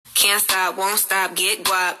Can't stop, won't stop, get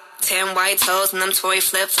guap. 10 white toes and them Tory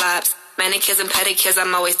flip-flops. Manicures and pedicures,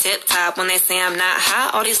 I'm always tip-top. When they say I'm not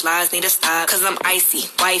hot, all these lies need to stop. Cause I'm icy,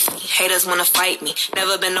 wifey, haters wanna fight me.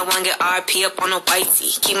 Never been the one get RP up on a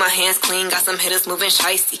whitey. Keep my hands clean, got some hitters moving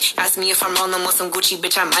shicey. Ask me if I'm rolling with some Gucci,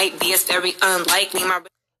 bitch, I might be. It's very unlikely.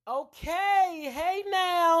 Okay, hey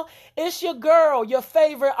now, it's your girl, your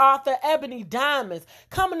favorite author, Ebony Diamonds,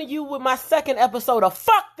 coming to you with my second episode of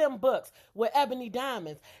Fuck Them Books with Ebony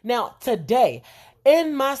Diamonds. Now, today,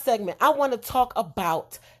 in my segment, I want to talk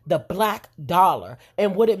about the black dollar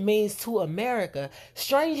and what it means to America.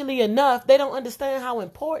 Strangely enough, they don't understand how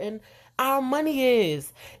important our money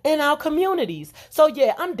is in our communities. So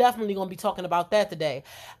yeah, I'm definitely going to be talking about that today.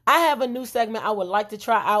 I have a new segment I would like to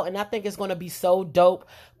try out, and I think it's going to be so dope,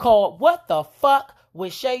 called What the Fuck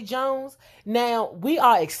with Shay Jones. Now, we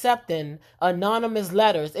are accepting anonymous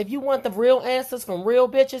letters. If you want the real answers from real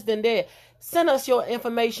bitches, then there, send us your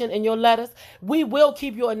information and your letters. We will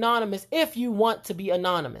keep you anonymous if you want to be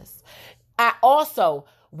anonymous. I also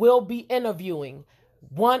will be interviewing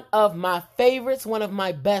one of my favorites, one of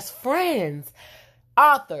my best friends,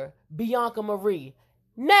 author Bianca Marie.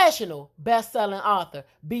 National best-selling author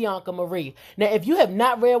Bianca Marie. Now, if you have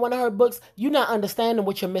not read one of her books, you're not understanding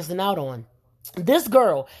what you're missing out on. This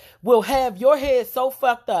girl will have your head so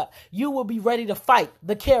fucked up, you will be ready to fight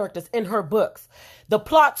the characters in her books. The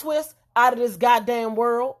plot twist out of this goddamn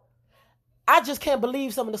world. I just can't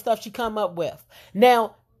believe some of the stuff she come up with.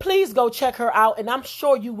 Now, please go check her out, and I'm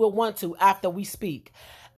sure you will want to after we speak.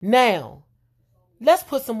 Now, let's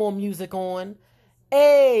put some more music on.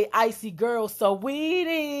 Hey, icy girl, so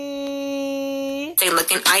weedy. They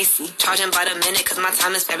looking icy, charging by the minute cause my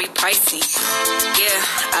time is very pricey. Yeah,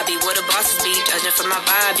 I be where the bosses be, judging from my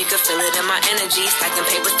vibe, you can feel it in my energy. Stacking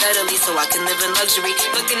paper steadily so I can live in luxury.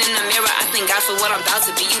 Looking in the mirror, I thank God for what I'm about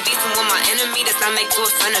to be. You beefing with my enemy, does not make you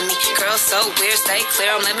a friend of me. Girl, so weird, stay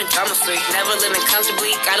clear, I'm living drama free. Never living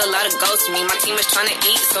comfortably, got a lot of goals to me. My team is trying to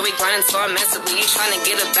eat, so we grinding so immensely. You trying to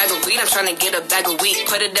get a bag of weed, I'm trying to get a bag of wheat.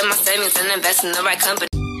 Put it in my savings and invest in the right company.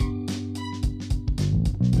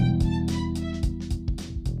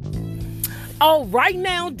 All right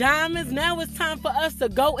now, Diamonds, now it's time for us to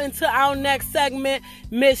go into our next segment.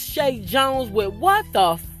 Miss Shay Jones with What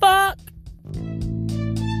the Fuck?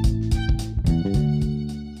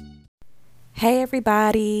 Hey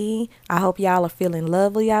everybody, I hope y'all are feeling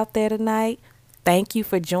lovely out there tonight. Thank you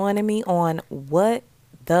for joining me on What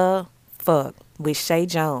the Fuck with Shay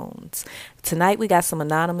Jones. Tonight we got some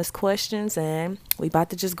anonymous questions and we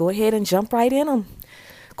about to just go ahead and jump right in them.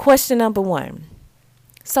 Question number 1.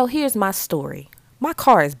 So here's my story. My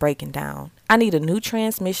car is breaking down. I need a new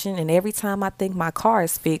transmission, and every time I think my car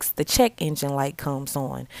is fixed, the check engine light comes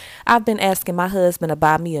on. I've been asking my husband to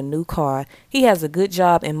buy me a new car. He has a good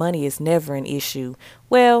job and money is never an issue.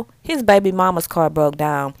 Well, his baby mama's car broke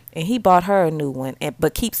down and he bought her a new one,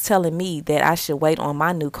 but keeps telling me that I should wait on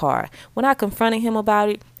my new car. When I confronted him about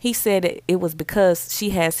it, he said that it was because she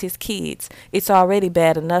has his kids. It's already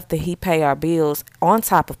bad enough that he pay our bills on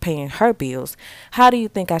top of paying her bills. How do you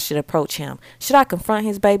think I should approach him? Should I confront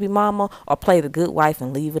his baby mama or play the good wife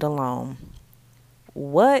and leave it alone?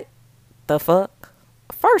 What the fuck?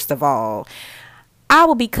 First of all, I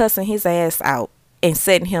will be cussing his ass out and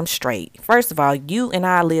setting him straight. First of all, you and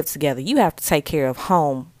I live together. You have to take care of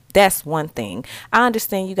home. That's one thing. I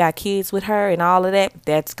understand you got kids with her and all of that.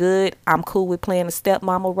 That's good. I'm cool with playing the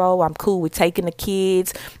stepmama role. I'm cool with taking the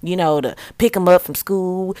kids, to pick them up from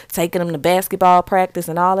school, taking them to basketball practice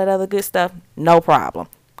and all that other good stuff. No problem.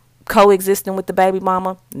 Coexisting with the baby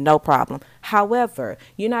mama, no problem. However,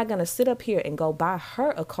 you're not going to sit up here and go buy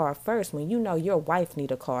her a car first when you know your wife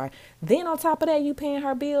need a car. Then on top of that, you paying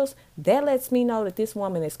her bills. That lets me know that this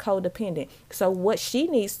woman is codependent. So what she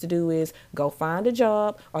needs to do is go find a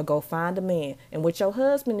job or go find a man. And what your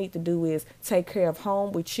husband need to do is take care of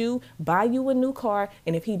home with you, buy you a new car.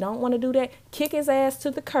 And if he don't want to do that, kick his ass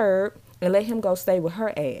to the curb and let him go stay with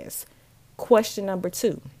her ass. Question number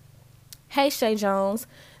 2. Hey, Shay Jones.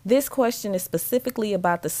 This question is specifically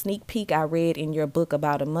about the sneak peek I read in your book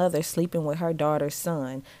about a mother sleeping with her daughter's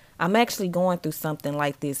son. I'm actually going through something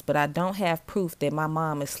like this, but I don't have proof that my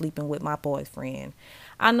mom is sleeping with my boyfriend.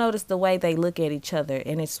 I noticed the way they look at each other,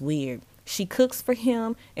 and it's weird. She cooks for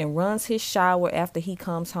him and runs his shower after he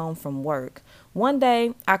comes home from work. One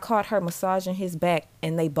day, I caught her massaging his back,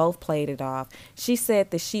 and they both played it off. She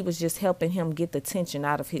said that she was just helping him get the tension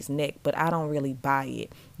out of his neck, but I don't really buy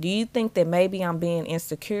it. Do you think that maybe I'm being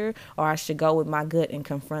insecure, or I should go with my gut and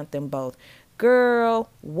confront them both?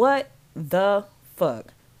 Girl, what the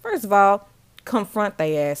fuck? First of all, confront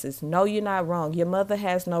their asses. No, you're not wrong. Your mother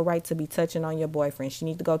has no right to be touching on your boyfriend. She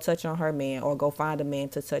needs to go touch on her man or go find a man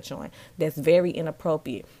to touch on. That's very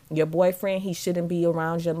inappropriate. Your boyfriend, he shouldn't be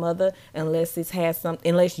around your mother unless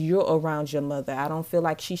you're around your mother. I don't feel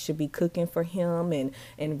like she should be cooking for him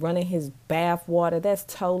and running his bath water. That's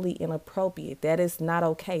totally inappropriate. That is not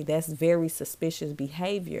okay. That's very suspicious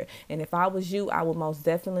behavior. And if I was you, I would most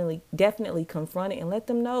definitely confront it and let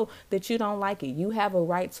them know that you don't like it. You have a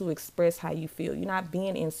right to express how you feel. You're not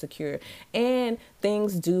being insecure. And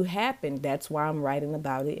things do happen. That's why I'm writing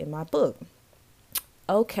about it in my book.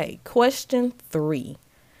 Okay, question 3.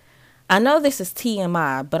 I know this is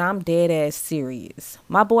TMI, but I'm dead ass serious.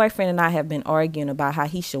 My boyfriend and I have been arguing about how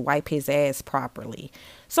he should wipe his ass properly.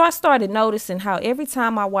 So I started noticing how every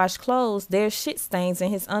time I wash clothes, there's shit stains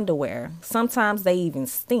in his underwear. Sometimes they even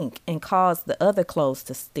stink and cause the other clothes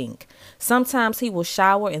to stink. Sometimes he will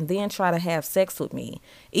shower and then try to have sex with me.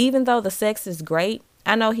 Even though the sex is great,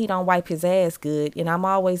 I know he don't wipe his ass good, and I'm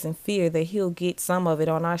always in fear that he'll get some of it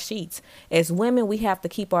on our sheets. As women, we have to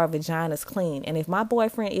keep our vaginas clean, and if my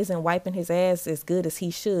boyfriend isn't wiping his ass as good as he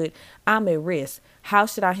should, I'm at risk. How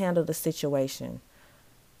should I handle the situation?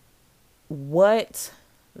 What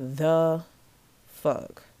the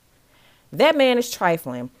fuck? That man is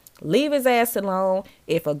trifling. Leave his ass alone.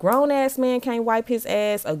 If a grown-ass man can't wipe his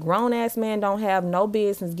ass, a grown-ass man don't have no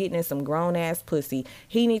business getting in some grown-ass pussy.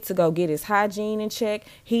 He needs to go get his hygiene in check.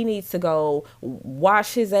 He needs to go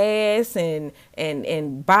wash his ass and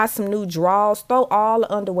buy some new drawers. Throw all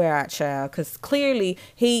the underwear out, child. Because clearly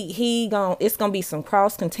it's going to be some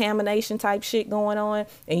cross-contamination type shit going on,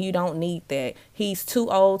 and you don't need that. He's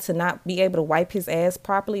too old to not be able to wipe his ass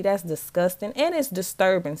properly. That's disgusting, and it's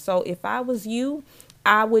disturbing. So if I was you,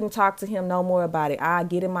 I wouldn't talk to him no more about it. I'd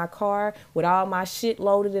get in my car with all my shit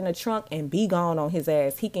loaded in the trunk and be gone on his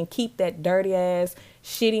ass. He can keep that dirty ass,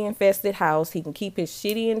 shitty infested house. He can keep his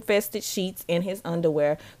shitty infested sheets in his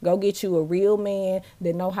underwear. Go get you a real man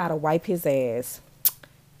that know how to wipe his ass.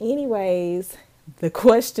 Anyways, the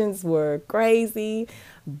questions were crazy,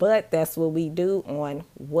 but that's what we do on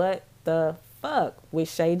What the Fuck with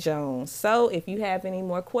Shay Jones. So if you have any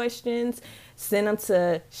more questions, send them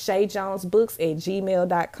to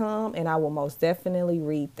shayjonesbooks@gmail.com and I will most definitely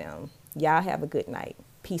read them. Y'all have a good night.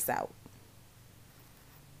 Peace out.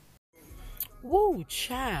 Woo,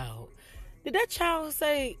 child. Did that child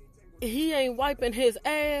say he ain't wiping his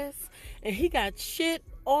ass and he got shit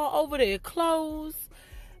all over their clothes?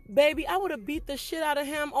 Baby, I would have beat the shit out of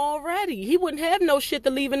him already. He wouldn't have no shit to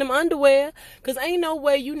leave in them underwear. Because ain't no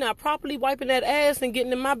way you not properly wiping that ass and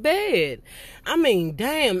getting in my bed. I mean,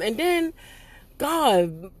 damn. And then,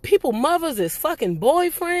 God, people mothers is fucking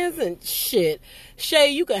boyfriends and shit. Shay,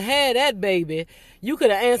 you could have that, baby. You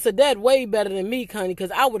could have answered that way better than me, Connie,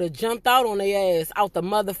 because I would have jumped out on their ass out the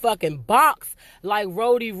motherfucking box like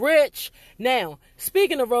Roddy Ricch. Now,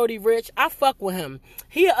 speaking of Roddy Ricch, I fuck with him.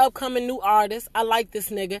 He an upcoming new artist. I like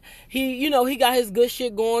this nigga. He got his good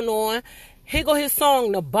shit going on. Here go his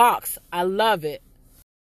song, The Box. I love it.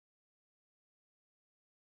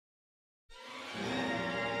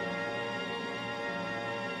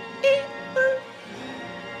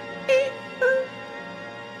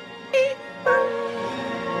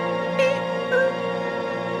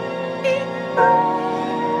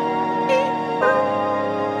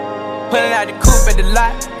 Pulling out the coupe at the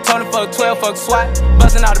lot, told him fuck 12, fuck SWAT.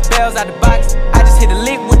 Busting all the bells out the box. I just hit a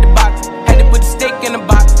lick with the box. Had to put the stick in the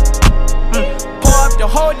box. Pour up the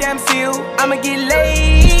whole damn seal. I'ma get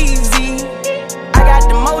lazy. I got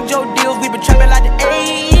the mojo deals. We been trapping like the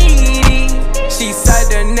 80s. She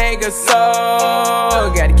said the nigga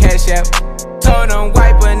so got the cash out. Told him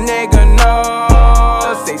wipe a nigga no.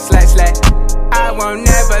 Say slash. I won't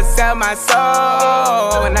never sell my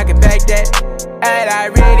soul. And I can back that. And I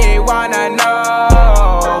really wanna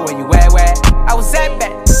know where you at. I was at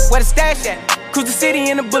back, where the stash at? Cruise the city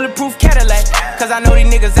in a bulletproof Cadillac. Cause I know these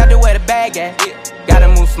niggas out there where the bag at. Gotta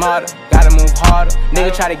move smarter, gotta move harder.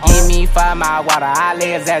 Nigga try to give me 5 mile water. I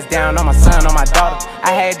lay his ass down on my son, on my daughter.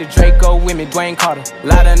 I had the Draco with me, Dwayne Carter.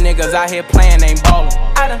 Lot of niggas out here playing, ain't ballin'.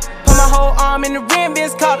 I done put my whole arm in the rim,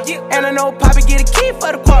 Vince Carter. And I know Poppy get a key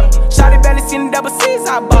for the quarter. Shawty barely seen the double C's,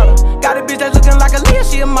 I bought her. Got a bitch that's looking like a Leah,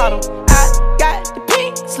 she a model. I got the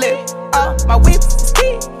pink slip, my whip is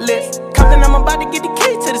keyless. Compton, I'm about to get the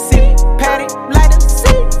key to the city. Patty, light up the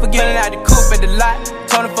city. Forgetting out the coupe at the lot.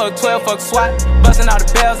 Told him fuck 12, fuck SWAT. Busting all the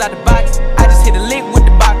bells out the box. I just hit a lick with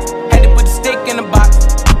the box. Had to put the stick in the box.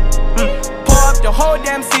 Pour up the whole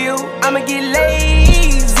damn seal. I'ma get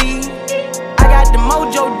lazy. I got the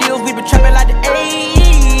mojo deals. We been trapping like the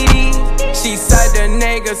 80s. She said the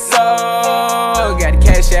nigga so got the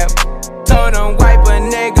cash out. Told him wipe a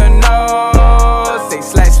nigga no.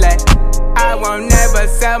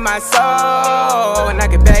 sell my soul, and I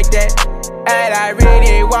can back that. And I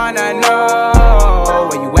really wanna know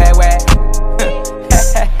where you at, where?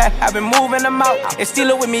 I've been moving them out and steal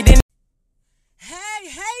it with me, then. Hey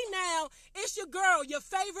now, it's your girl, your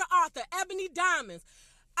favorite author, Ebony Diamonds.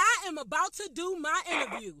 I am about to do my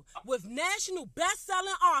interview with national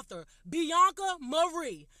best-selling author, Bianca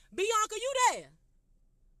Marie. Bianca, you there?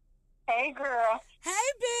 Hey, girl.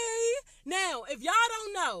 Hey, B. Now, if y'all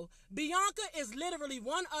don't know, Bianca is literally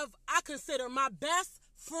one of, I consider, my best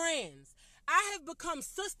friends. I have become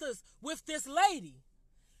sisters with this lady.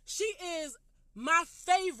 She is my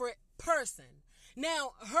favorite person.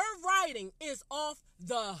 Now, her writing is off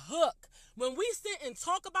the hook. When we sit and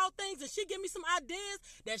talk about things and she give me some ideas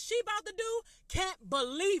that she about to do, can't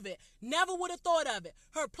believe it. Never would have thought of it.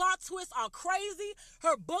 Her plot twists are crazy.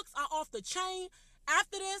 Her books are off the chain.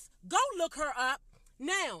 After this, go look her up.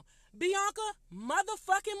 Now, Bianca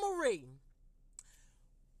motherfucking Marie,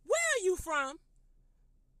 where are you from?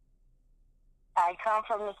 I come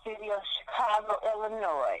from the city of Chicago,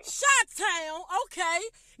 Illinois. Chi-Town, okay.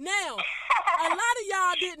 Now, a lot of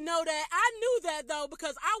y'all didn't know that. I knew that, though,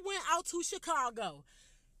 because I went out to Chicago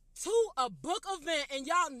to a book event, and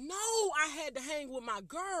y'all know I had to hang with my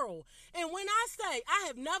girl. And when I say I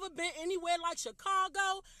have never been anywhere like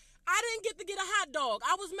Chicago, I didn't get to get a hot dog.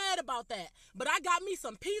 I was mad about that. But I got me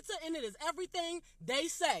some pizza, and it is everything they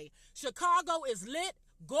say. Chicago is lit,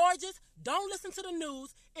 gorgeous. Don't listen to the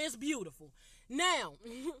news. It's beautiful. Now,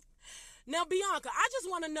 Bianca, I just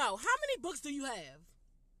want to know, how many books do you have?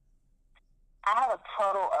 I have a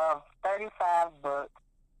total of 35 books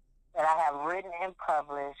that I have written and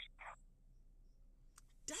published.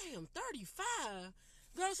 Damn, 35?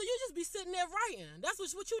 Girl, so you just be sitting there writing. That's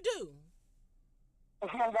what you do.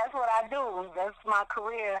 That's what I do. That's my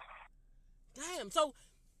career. Damn, so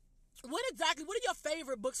what are your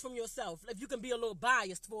favorite books from yourself, if you can be a little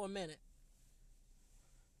biased for a minute?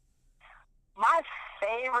 My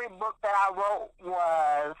favorite book that I wrote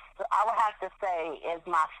was, I would have to say, is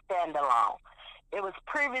my standalone. It was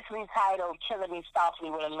previously titled Killing Me Softly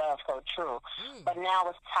with a Love So True, but now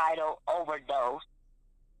it's titled Overdose,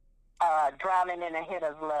 Drowning in a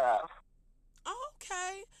Hitter's Love. Oh,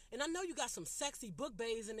 okay. And I know you got some sexy book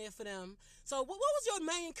bays in there for them. So what was your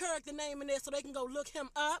main character name in there so they can go look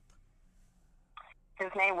him up?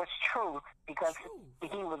 His name was Truth, because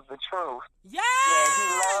he was the truth. Yes! Yeah, he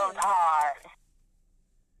loved hard.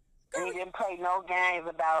 Girl, and he didn't play no games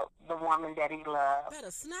about the woman that he loved. Better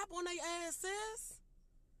snap on their ass, sis.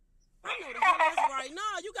 I know the hell that's right.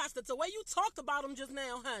 Nah, you got the way you talked about him just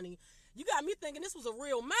now, honey. You got me thinking this was a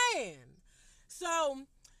real man. So,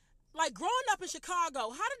 like, growing up in Chicago,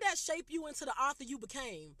 how did that shape you into the author you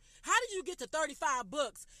became? How did you get to 35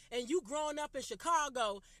 books and you growing up in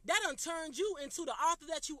Chicago, that done turned you into the author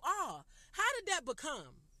that you are? How did that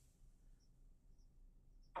become?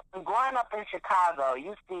 Growing up in Chicago,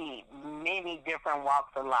 you see many different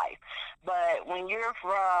walks of life. But when you're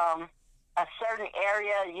from a certain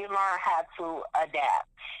area, you learn how to adapt.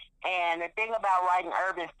 And the thing about writing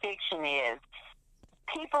urban fiction is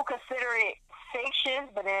people consider it fiction,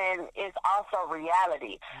 but then it's also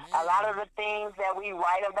reality. A lot of the things that we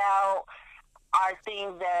write about are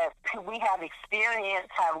things that we have experienced,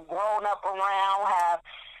 have grown up around,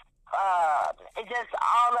 it just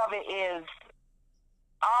all of it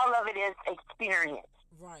is experience.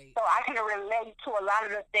 Right. So I can relate to a lot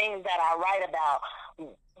of the things that I write about. A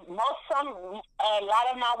lot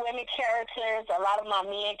of my women characters, a lot of my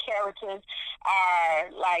men characters are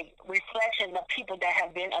like reflections of people that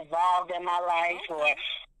have been involved in my life, or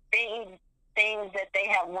things that they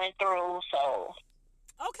have went through. So.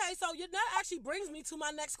 Okay, so that actually brings me to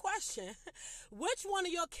my next question. Which one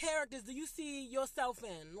of your characters do you see yourself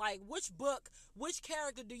in? Like, which book, which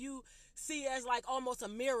character do you see as like almost a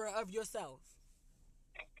mirror of yourself?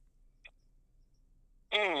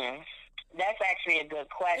 That's actually a good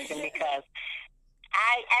question because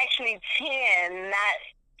I actually tend not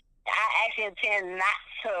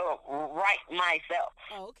to write myself.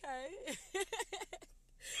 Okay.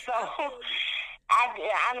 So I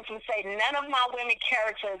honestly say none of my women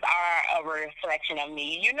characters are a reflection of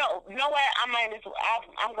me. You know what? I'm going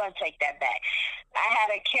to take that back. I had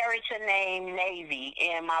a character named Navy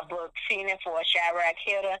in my book, Feeling for Shadrach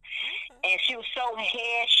Hitter, and she was so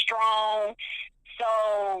headstrong,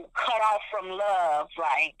 so cut off from love,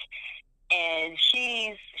 like, and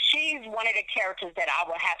she's one of the characters that I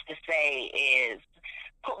would have to say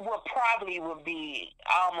would be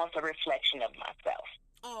almost a reflection of myself.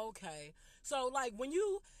 Oh, okay. So, like, when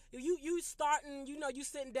you starting, you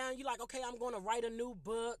sitting down, you like, okay, I'm going to write a new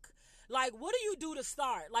book. Like, what do you do to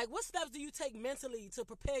start? Like, what steps do you take mentally to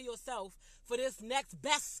prepare yourself for this next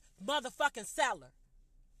best motherfucking seller?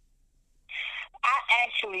 I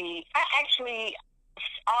actually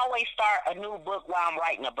always start a new book while I'm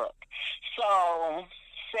writing a book. So,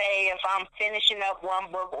 say if I'm finishing up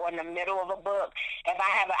one book or in the middle of a book, if I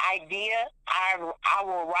have an idea, I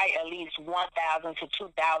will write at least 1,000 to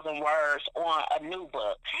 2,000 words on a new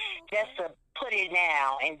book, just to put it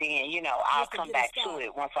down, and then I'll come back to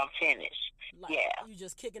it once I'm finished. Like, you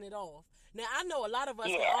just kicking it off. Now, I know a lot of us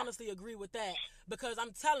can honestly agree with that, because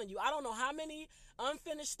I'm telling you, I don't know how many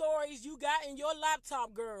unfinished stories you got in your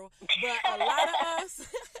laptop, girl, but a lot of us,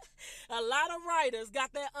 a lot of writers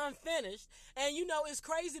got that unfinished. And it's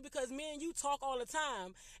crazy because me and you talk all the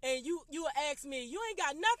time, and you will ask me, you ain't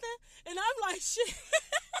got nothing? And I'm like, shit.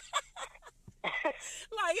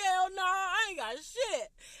 Like, hell no, I ain't got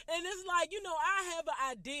shit. And it's like, I have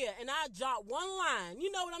an idea and I jot one line,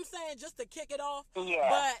 you know what I'm saying, just to kick it off. Yeah.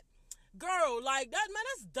 But girl, like that, man,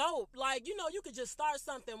 that's dope. Like, you could just start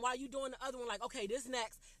something while you doing the other one. Like, okay, this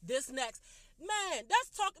next. Man, that's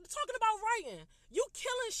talking about writing. You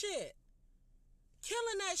killing shit.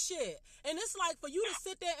 Killing that shit. And it's like, for you to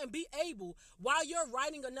sit there and be able, while you're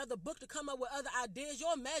writing another book, to come up with other ideas,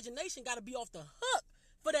 your imagination got to be off the hook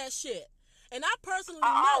for that shit. And I personally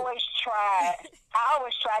I always try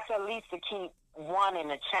to at least to keep one in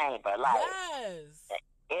the chamber. Like, yes.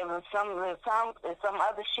 If some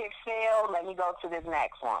other shit failed, let me go to this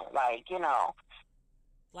next one. Like,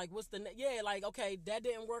 Like, what's like, okay, that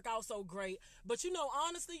didn't work out so great. But,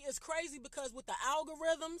 honestly, it's crazy because with the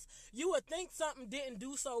algorithms, you would think something didn't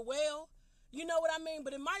do so well. You know what I mean?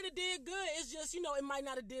 But it might have did good. It's just, it might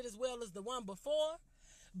not have did as well as the one before.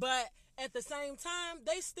 But at the same time,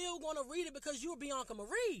 they still going to read it because you're Bianca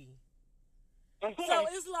Marie. Mm-hmm. So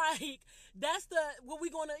it's like, that's what we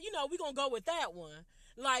going to, we're going to go with that one.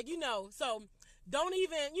 Like, so don't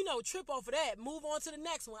even, trip off of that. Move on to the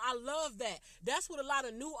next one. I love that. That's what a lot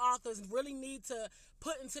of new authors really need to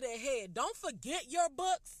put into their head. Don't forget your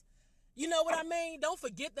books. You know what I mean? Don't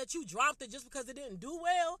forget that you dropped it just because it didn't do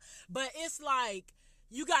well. But it's like,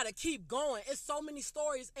 you got to keep going. It's so many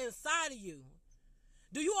stories inside of you.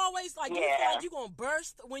 Do you always, like, do you feel like you're going to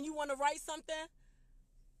burst when you want to write something?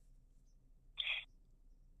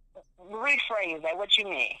 Rephrase that. What you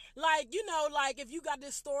mean? Like, like if you got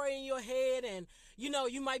this story in your head and,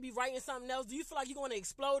 you might be writing something else, do you feel like you're going to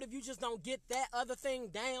explode if you just don't get that other thing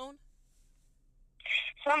down?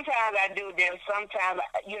 Sometimes I do this. Sometimes,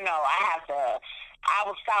 I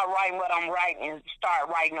will stop writing what I'm writing and start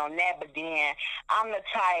writing on that. But then I'm the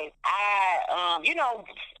type,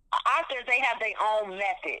 authors, they have their own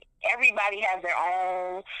method. Everybody has their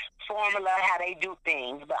own formula, how they do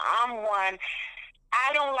things. But I'm one,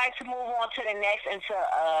 I don't like to move on to the next until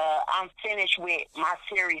I'm finished with my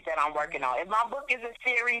series that I'm working on. If my book is a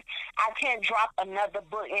series, I can't drop another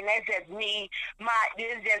book. And that's just me,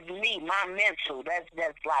 my mental.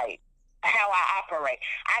 That's like how I operate.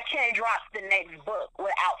 I can't drop the next book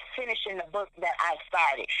without finishing the book that I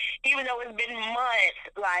started. Even though it's been months,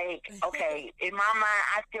 like, okay, in my mind,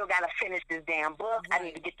 I still got to finish this damn book. I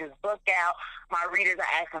need to get this book out. My readers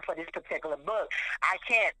are asking for this particular book. I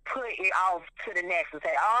can't put it off to the next and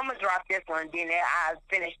say, oh, I'm going to drop this one, then I'll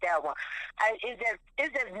finish that one. It's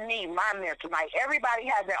just me, my mental. Like, everybody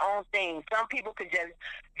has their own thing. Some people could just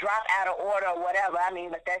drop out of order or whatever. I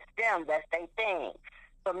mean, but that's them. That's their thing.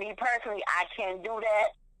 For me personally, I can't do that.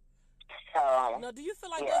 So, now, do you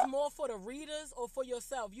feel like that's more for the readers or for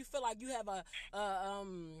yourself? You feel like you have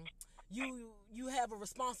you have a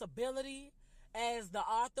responsibility as the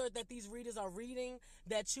author that these readers are reading,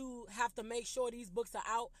 that you have to make sure these books are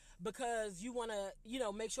out because you want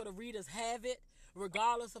to, make sure the readers have it,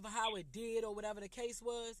 regardless of how it did or whatever the case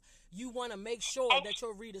was. You want to make sure that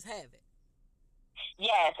your readers have it.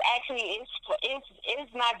 Yes, actually,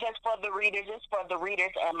 it's not just for the readers; it's for the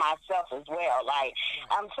readers and myself as well. Like,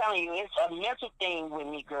 I'm telling you, it's a mental thing with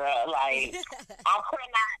me, girl. Like, I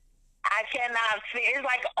cannot. It's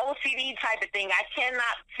like an OCD type of thing. I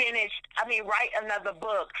cannot write another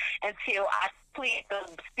book until I complete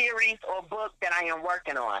the series or book that I am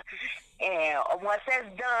working on. And once that's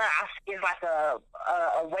done, it's like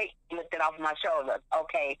a weight lifted off my shoulder.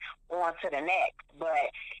 Okay, on to the next,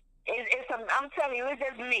 but. I'm telling you, it's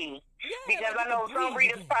just me. Because I know some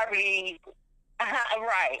readers probably,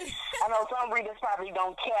 right. I know some readers probably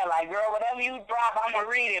don't care. Like, girl, whatever you drop, I'm going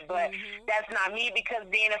to read it. But that's not me, because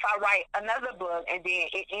then if I write another book and then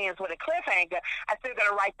it ends with a cliffhanger, I still got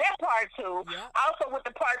to write that part too. Yep. Also with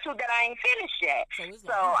the part two that I ain't finished yet.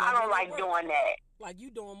 So I don't like doing that. Like,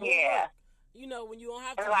 you doing more work. When you don't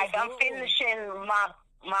have to. Like, I'm finishing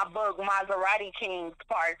my book Maserati Kings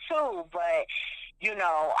Part 2, but you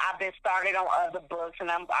know, I've been started on other books,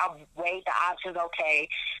 and I've weighed the options. Okay,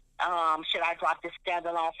 should I drop this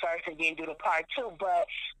standalone first and then do the Part 2? But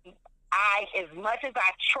as much as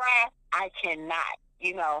I try, I cannot.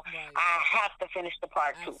 You know, Right. I have to finish the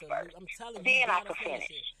Part 2 Absolutely. first. I'm telling you, Then I gotta can finish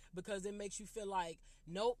finish. it because it makes you feel like,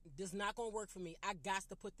 nope, this is not gonna work for me. I got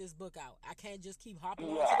to put this book out. I can't just keep hopping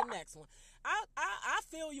on to the next one. I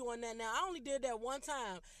feel you on that now. I only did that one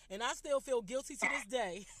time, and I still feel guilty to this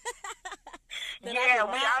day. That I Yeah,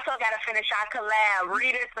 did we not- also got to finish our collab.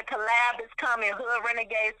 Readers, the collab is coming. Hood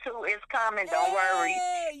Renegades 2 is coming. Don't worry.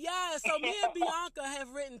 Hey, yeah. So me and Bianca have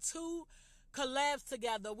written 2 collabs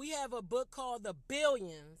together. We have a book called The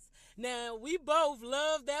Billions. Now, we both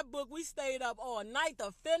love that book. We stayed up all night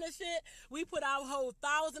to finish it. We put our whole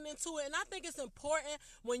 1,000 into it. And I think it's important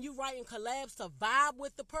when you writing collabs to vibe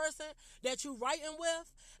with the person that you writing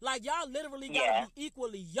with. Like, y'all literally gotta be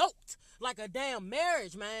equally yoked. Like a damn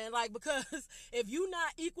marriage, man. Like, because if you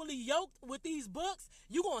not equally yoked with these books,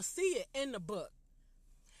 you gonna see it in the book.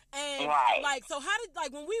 And, like, so how did,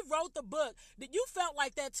 like, when we wrote the book, you felt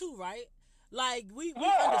like that too, right? Like, we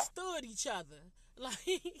understood each other. Like,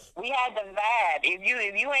 we had the vibe. If you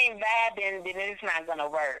ain't vibing, then it's not gonna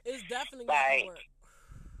work. It's definitely not gonna work.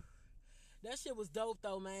 That shit was dope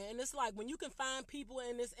though, man. And it's like when you can find people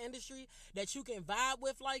in this industry that you can vibe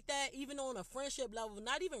with like that, even on a friendship level,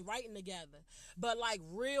 not even writing together, but like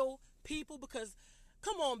real people. Because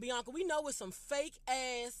come on, Bianca, we know it's some faker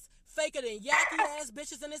than yacky ass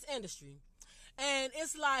bitches in this industry. And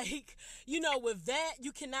it's like, you know, with that,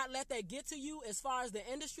 you cannot let that get to you as far as the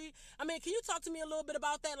industry. I mean, can you talk to me a little bit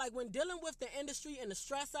about that? Like, when dealing with the industry and the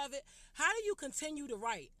stress of it, how do you continue to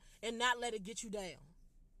write and not let it get you down?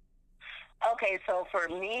 Okay, so for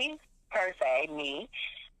me, per se,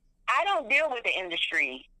 I don't deal with the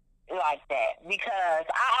industry like that because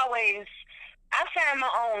I find my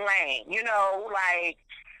own lane, you know, like,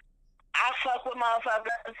 I fuck with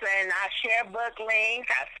motherfuckers and I share book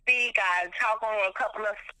links, I speak, I talk on a couple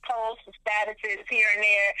of posts, statuses here and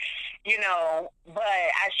there, you know, but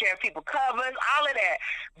I share people covers, all of that.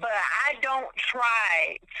 But I don't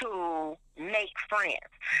try to make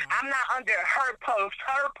friends. I'm not under her post,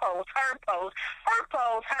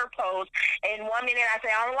 and 1 minute I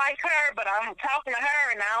say I don't like her, but I'm talking to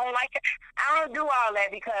her and I don't like her. I don't do all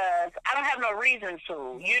that because I don't have no reason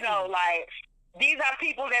to, you know, like, these are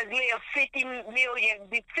people that live 50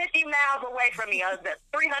 miles away from me, or 300,000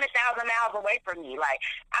 miles away from me. Like,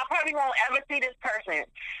 I probably won't ever see this person,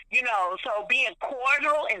 you know. So being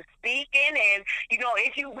cordial and speaking, and, you know,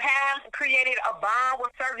 if you have created a bond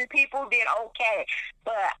with certain people, then okay.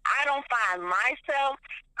 But I don't find myself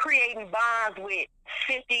creating bonds with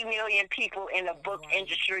 50 million people in the book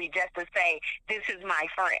industry just to say, this is my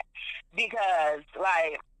friend. Because,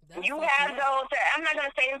 like, you have those that, I'm not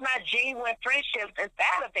going to say it's not genuine friendships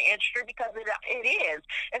inside of the industry, because it is.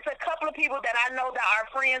 It's a couple of people that I know that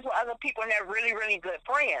are friends with other people, and they're really, really good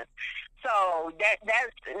friends. So that's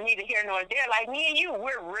neither here nor there. Like, me and you,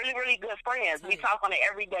 we're really, really good friends. We talk on an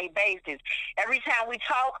everyday basis. Every time we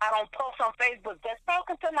talk, I don't post on Facebook, just got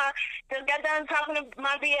done talking to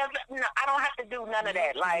my BF. No, I don't have to do none of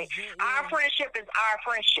that. Like, our friendship is our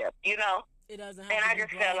friendship, you know? It doesn't have and to I be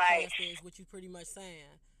just feel like, is what you pretty much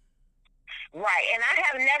saying. Right, and I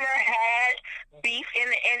have never had beef in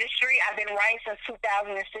the industry. I've been writing since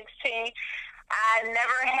 2016. I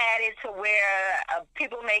never had it to where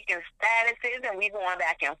people making statuses and we going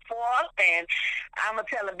back and forth, and I'm going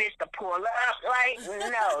to tell a bitch to pull up. Like,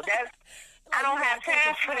 no, that's... Like, I don't have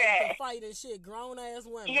time for that. Fight and shit, grown ass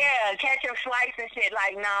women. Yeah, catching flights and shit.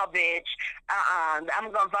 Like, nah, bitch. If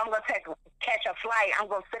I'm gonna catch a flight,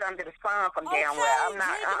 I'm gonna sit under the sun from damn well. I'm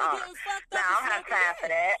not. I don't have time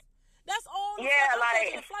for that. That's all. I'm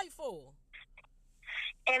taking a flight for.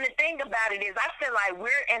 And the thing about it is, I feel like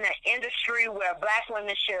we're in an industry where black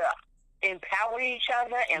women should empower each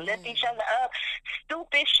other and lift each other up.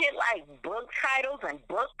 Stupid shit like book titles and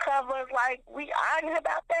book covers, like, we arguing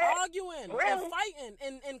about that. Arguing really? And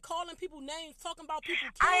fighting and calling people names, talking about people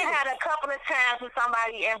kids. I had a couple of times when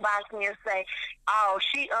somebody inboxed me and say, oh,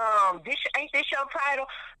 ain't this your title?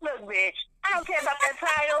 Look, bitch, I don't care about that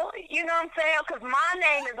title. You know what I'm saying? Because my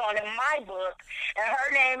name is on in my book, and her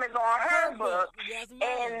name is on her book. Yes,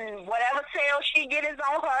 and whatever sales she get is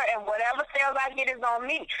on her, and whatever sales I get is on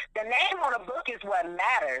me. The name on the book is what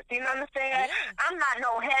matters. You know what I'm saying? Yeah. I'm not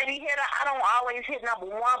no heavy hitter. I don't always hit number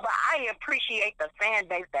one, but I appreciate the fan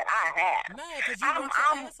base that I have. Man, because you work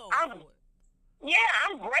your asshole for it. Yeah,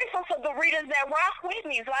 I'm grateful for the readers that rock with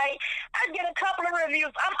me. Like, I get a couple of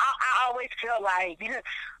reviews. I always feel like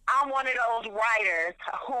I'm one of those writers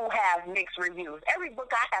who have mixed reviews. Every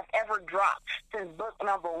book I have ever dropped since book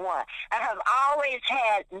number 1, I have always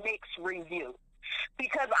had mixed reviews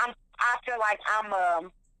because I feel like I'm a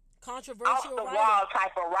controversial off the writer. wall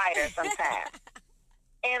type of writer sometimes.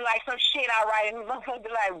 And like some shit I write, and motherfuckers be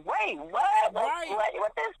like, "Wait, what? Right.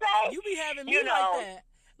 What this say?" You be having me You know, like that.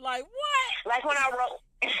 Like what? Like when I wrote,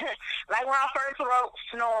 like when I first wrote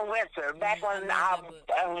Snow and Winter, back when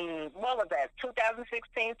what was that?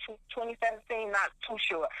 2016, 2017, not too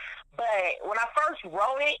sure. But when I first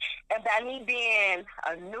wrote it, and by me being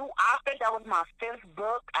a new author, that was my 5th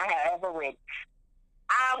book I had ever written.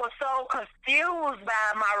 I was so confused by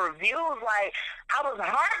my reviews. Like, I was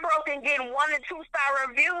heartbroken getting 1- and 2-star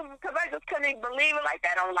reviews because I just couldn't believe it. Like,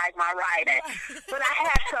 they don't like my writing. But I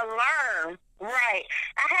had to learn, right?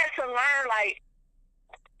 I had to learn, like,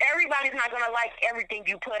 everybody's not going to like everything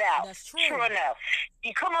you put out. That's true. True enough.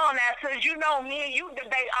 You come on now, since you know me and you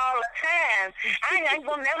debate all the time. I ain't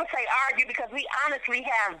going to never say argue because we honestly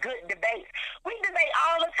have good debates. We debate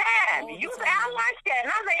all the time. You say, I like that.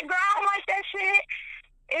 And I say, girl, I don't like that shit.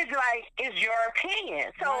 It's like, it's your opinion.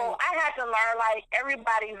 So right. I had to learn, like,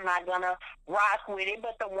 everybody's not going to rock with it,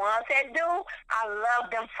 but the ones that do, I love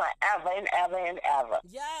them forever and ever and ever.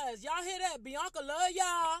 Yes, y'all hear that? Bianca love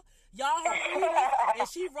y'all. Y'all heard Rita, and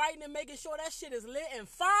she writing and making sure that shit is lit and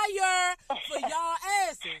fire for y'all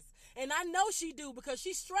asses. And I know she do because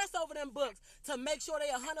she stressed over them books to make sure they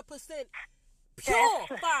 100% pure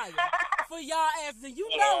fire for y'all asses. And you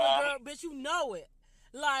know it, girl, bitch, you know it.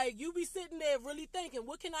 Like, you be sitting there really thinking,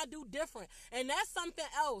 what can I do different? And that's something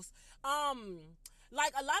else.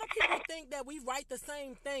 Like, a lot of people think that we write the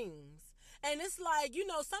same things. And it's like, you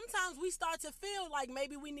know, sometimes we start to feel like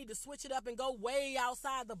maybe we need to switch it up and go way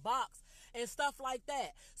outside the box and stuff like that.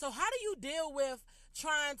 So how do you deal with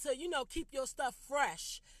trying to, you know, keep your stuff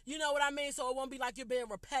fresh? You know what I mean? So it won't be like you're being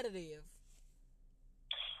repetitive.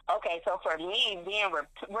 Okay, so for me, being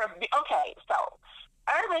okay, so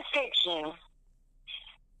urban fiction,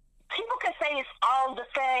 people can say it's all the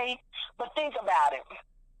same, but think about it.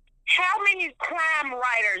 How many crime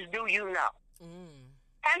writers do you know?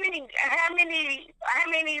 How many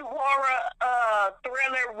horror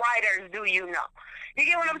thriller writers do you know? You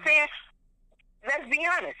get what I'm saying? Let's be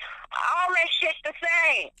honest. All that shit the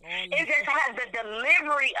same. It just has the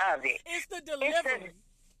delivery of it. It's the delivery.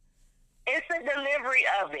 It's the delivery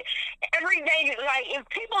of it. Every day, like, if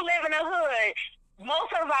people live in a hood,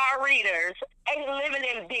 most of our readers ain't living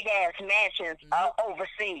in big-ass mansions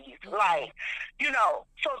overseas. Like, you know,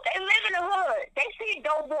 so they live in the hood. They see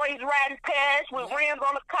dope boys riding past with rims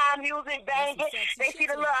on the car, music banging. They see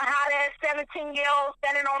the little hot-ass 17-year-old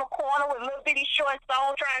standing on the corner with little bitty shorts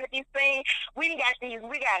on trying to be seen. We got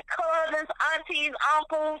cousins, aunties,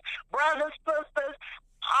 uncles, brothers, sisters,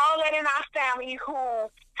 all that in our family who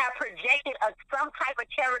have projected some type of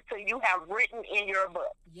character you have written in your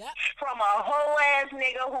book. Yep. From a whole ass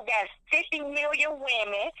nigga who got 50 million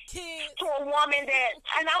women to a woman that,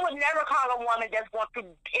 and I would never call a woman that's going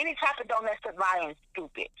through any type of domestic violence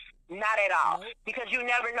stupid. Not at all. Nope. Because you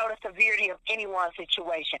never know the severity of anyone's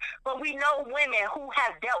situation. But we know women who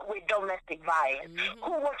have dealt with domestic violence,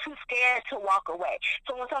 who were too scared to walk away.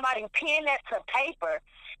 So when somebody pen that to paper,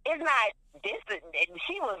 it's not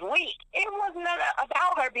she was weak. It was not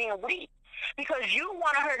about her being weak. Because you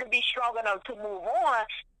wanted her to be strong enough to move on,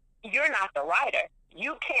 you're not the writer.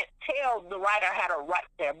 You can't tell the writer how to write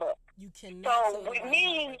their book. You cannot. So with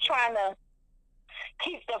me trying to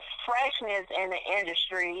keep the freshness in the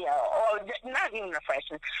industry, or not even the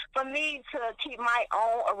freshness, for me to keep my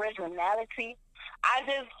own originality, I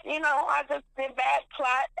just sit back,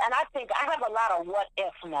 plot, and I think I have a lot of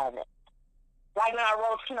what-if moments. Like when I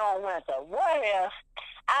wrote Snow and Winter. What if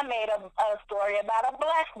I made a story about a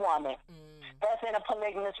black woman that's in a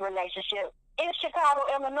polygamous relationship in Chicago,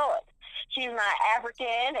 Illinois? She's not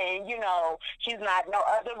African, and, you know, she's not no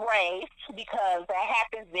other race, because that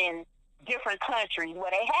happens in different countries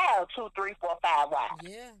where they have 2, 3, 4, 5 wives.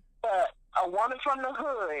 Yeah. But a woman from the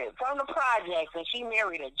hood, from the projects, and she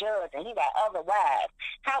married a judge and he got other wives,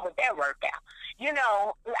 how would that work out? You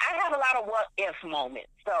know, I have a lot of what-if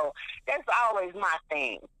moments. So that's always my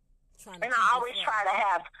thing. And I always try to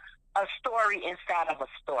have a story inside of a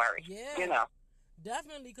story. Yeah. You know.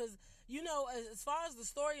 Definitely, because, you know, as far as the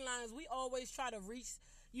storylines, we always try to reach,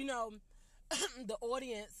 you know, the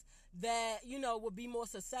audience that, you know, would be more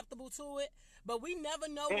susceptible to it. But we never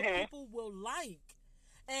know what people will like.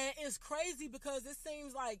 And it's crazy because it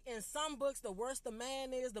seems like in some books, the worse the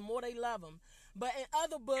man is, the more they love him. But in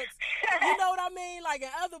other books, you know what I mean? Like in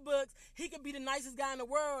other books, he could be the nicest guy in the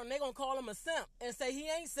world and they're going to call him a simp and say he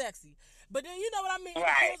ain't sexy. But then you know what I mean? It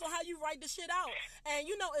depends on how you write the shit out. And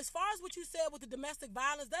you know, as far as what you said with the domestic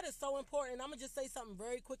violence, that is so important. I'm going to just say something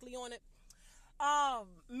very quickly on it.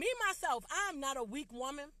 Me, myself, I'm not a weak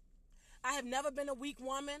woman. I have never been a weak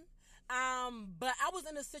woman. But I was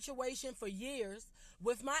in a situation for years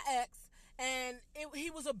with my ex, and he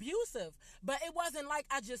was abusive. But it wasn't like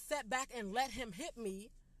I just sat back and let him hit me.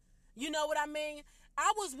 You know what I mean?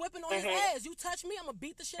 I was whipping on his ass. You touch me, I'm going to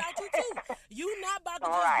beat the shit out you too. You not about to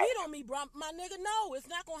just beat on me, bro. My nigga, no. It's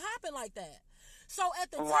not going to happen like that. So at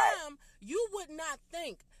the time, you would not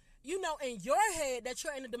think, you know, in your head that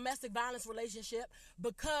you're in a domestic violence relationship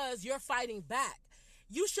because you're fighting back.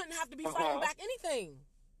 You shouldn't have to be fighting back anything.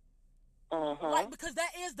 Like, because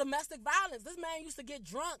that is domestic violence. This man used to get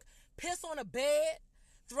drunk, piss on a bed,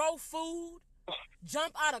 throw food,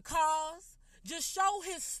 jump out of cars, just show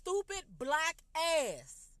his stupid black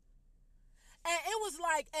ass. And it was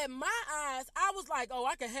like, in my eyes, I was like, oh,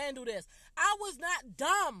 I can handle this. I was not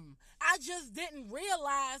dumb. I just didn't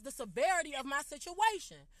realize the severity of my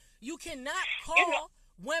situation. You cannot call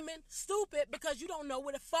women stupid because you don't know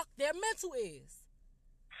where the fuck their mental is.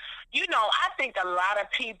 You know, I think a lot of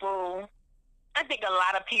people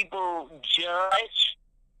judge.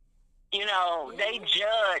 You know, they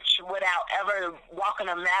judge without ever walking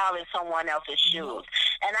a mile in someone else's shoes.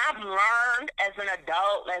 And I've learned as an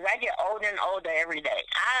adult, as I get older and older every day,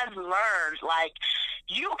 I've learned, like,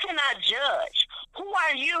 you cannot judge. Who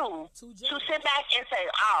are you to sit back and say,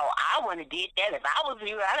 oh, I wouldn't have did that if I was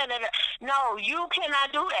you? No, you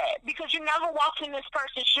cannot do that because you never walked in this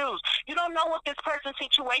person's shoes. You don't know what this person's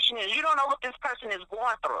situation is. You don't know what this person is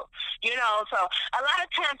going through. You know, so a lot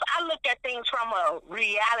of times I look at things from a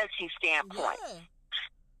reality standpoint. Yeah.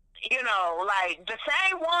 You know, like the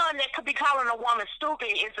same one that could be calling a woman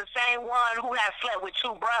stupid is the same one who has slept with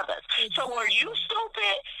two brothers. Exactly. So were you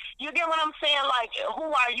stupid? You get what I'm saying? Like, who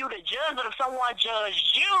are you to judge? But if someone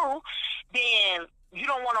judged you, then you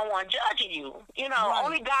don't want no one judging you. You know,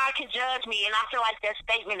 only God can judge me, and I feel like that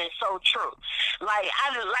statement is so true. Like,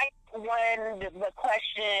 I like when the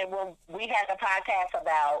question, when we had the podcast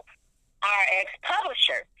about our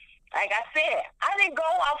ex-publisher, like I said, I didn't go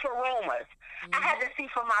off of rumors. I had to see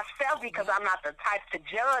for myself because I'm not the type to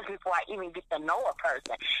judge before I even get to know a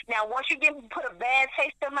person. Now, once you put a bad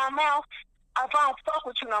taste in my mouth, if I don't fuck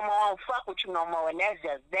with you no more, I don't fuck with you no more, and that's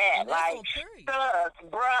just that. And that's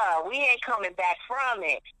like, bruh, we ain't coming back from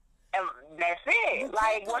it. And that's it.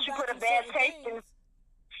 Like, once you put a bad taste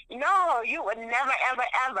in, no, you would never, ever,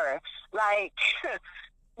 ever. Like,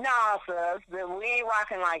 nah, sis, we ain't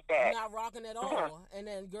rocking like that. We're not rocking at all. And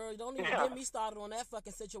then, girl, don't even get me started on that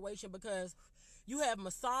fucking situation because you have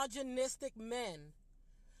misogynistic men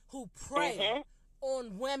who prey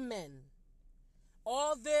on women.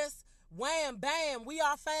 All this, wham, bam, we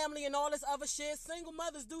are family and all this other shit. Single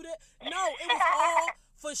mothers do that. No, it was all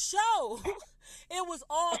for show. It was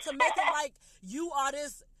all to make it like you are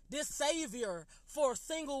this savior for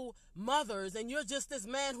single mothers and you're just this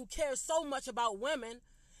man who cares so much about women.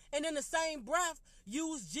 And in the same breath,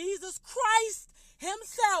 use Jesus Christ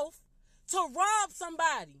himself to rob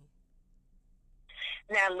somebody.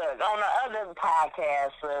 Now, look, on the other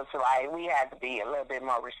podcasts, it's like we had to be a little bit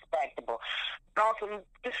more respectable. On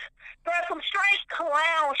some straight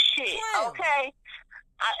clown shit, okay?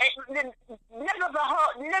 Nigga's a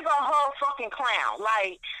whole fucking clown.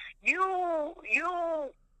 Like, you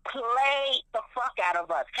played the fuck out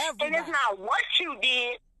of us. Everybody. And it's not what you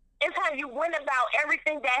did. It's how you went about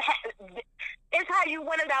everything it's how you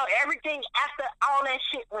went about everything after all that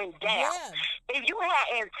shit went down. Yeah. If you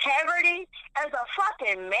had integrity as a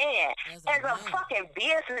fucking man, as a fucking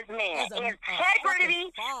businessman,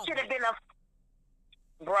 integrity should have been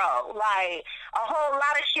bro, like, a whole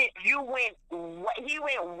lot of shit he went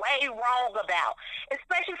way wrong about.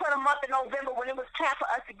 Especially for the month of November when it was time for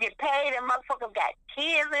us to get paid and motherfuckers got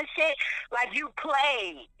kids and shit. Like, you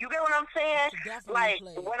played. You get what I'm saying? Like,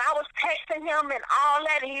 when I was texting him and all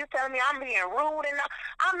that, and he was telling me I'm being rude, and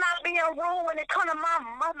I'm not being rude when it comes to my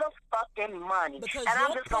motherfucking money. Because and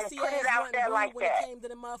I'm just going to put it out there like when that. It came to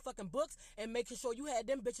the motherfucking books and making sure you had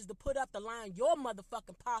them bitches to put up to line your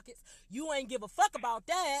motherfucking pockets. You ain't give a fuck about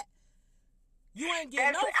that. You ain't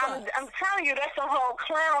getting no fuck. I'm telling you, that's some whole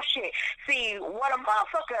clown shit. See, what a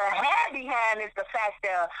motherfucker had behind is the fact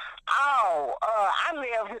that, I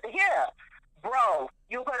live here. Bro,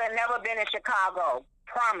 you could have never been in Chicago.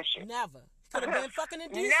 Promise you. Never. Could have been fucking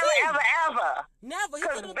in D.C. Never, ever. Never.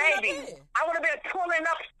 Because, baby, I would have been pulling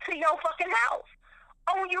up to your fucking house.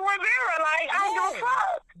 on you and Vera. Like, I don't give a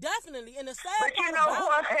fuck. Definitely. And the sad But you part know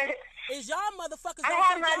about what? it is y'all motherfuckers I don't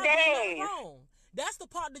have think my y'all doing days. nothing wrong. That's the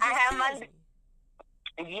part that I have just kills my- me.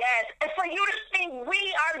 Yes, and for you to think we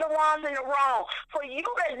are the ones in the wrong, for you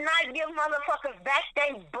to not give motherfuckers back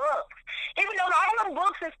their books, even though all them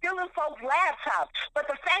books are still in folks' laptops, but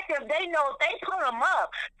the fact that they know if they put them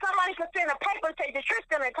up, somebody could send a paper and say that you're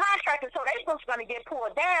still in contract, and so they books going to get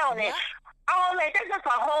pulled down, and all that. There's just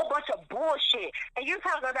a whole bunch of bullshit, and you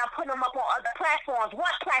talking about putting them up on other platforms.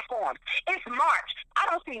 What platforms? It's March. I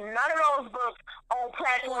don't see none of those books on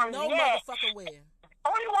platforms no yet. motherfucking way.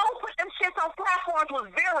 Only one who put them shits on platforms was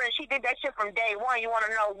Vera, and she did that shit from day one. You want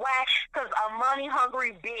to know why? Because a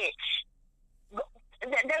money-hungry bitch.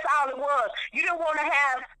 That's all it was. You didn't want to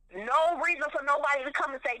have no reason for nobody to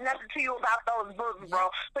come and say nothing to you about those books, bro.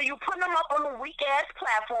 So you put them up on the weak-ass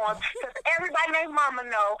platforms because everybody and their mama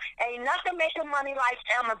know ain't nothing making money like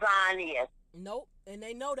Amazon is. Nope. And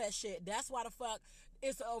they know that shit. That's why the fuck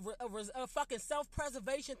it's a fucking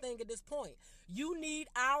self-preservation thing at this point. You need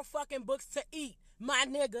our fucking books to eat, my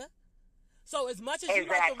nigga. So as much as you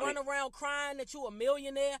like to run around crying that you a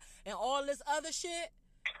millionaire and all this other shit,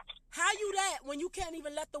 how you that when you can't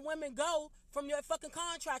even let the women go from your fucking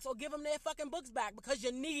contracts or give them their fucking books back because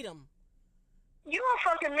you need them? You a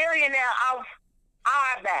fucking millionaire off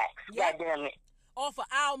our backs, goddammit. Off of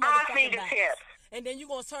our motherfucking backs. And then you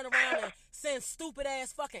gonna turn around and send stupid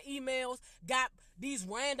ass fucking emails, got these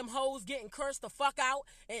random hoes getting cursed the fuck out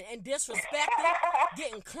and disrespected,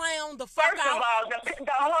 getting clowned the fuck out. First of all,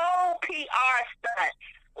 the whole PR stunt.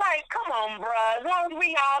 Like, come on, bruh. As long as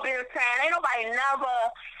we all been saying, ain't nobody never,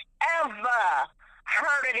 ever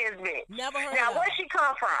heard of this bitch. Never heard now, of where she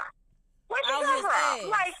come from? Where she come from? Ass.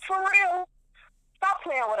 Like, for real? Stop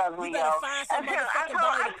playing with us, Leo. You better find some motherfucking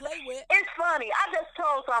body to play with. It's funny. I just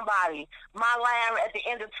told somebody my line at the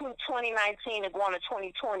end of 2019 and going to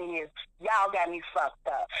 2020 is, y'all got me fucked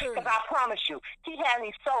up. Because I promise you, he had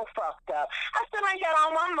me so fucked up. I still ain't got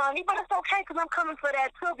all my money, but it's okay because I'm coming for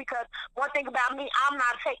that too. Because one thing about me, I'm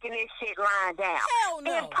not taking this shit lying down. Hell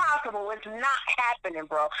no. Impossible. It's not happening,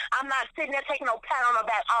 bro. I'm not sitting there taking no pat on the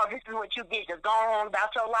back. Oh, this is what you get. Just go on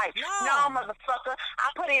about your life. No, motherfucker. I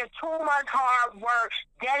put in too much hard work.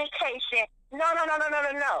 Dedication. No.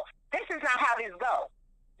 This is not how this goes.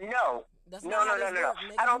 No. No.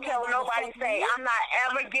 I don't care what nobody say. I'm not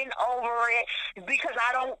ever getting over it because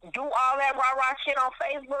I don't do all that rah-rah shit on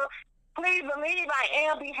Facebook. Please believe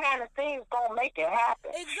I am behind the scenes gonna make it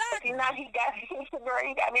happen. Exactly. But he got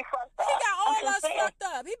me fucked up. He got all us fucked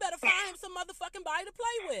up. He better find him some motherfucking body to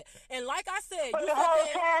play with. And like I said, but the whole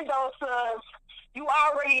time though, sis, you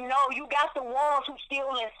already know you got the ones who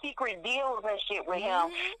still in secret deals and shit with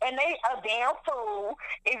him. And they a damn fool,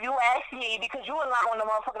 if you ask me, because you allowing the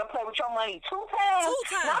motherfucker to play with your money two times.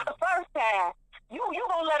 Not the first time. You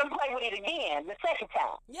gonna let him play with it again the second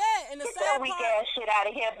time. Yeah, and the Get that weak ass shit out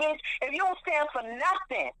of here, bitch. If you don't stand for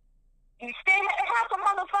nothing, you have some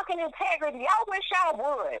motherfucking integrity. I wish y'all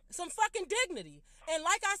would. Some fucking dignity. And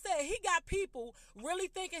like I said, he got people really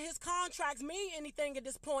thinking his contracts mean anything at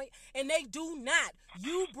this point, and they do not.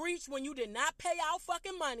 You breached when you did not pay out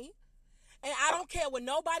fucking money, and I don't care what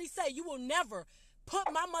nobody say. You will never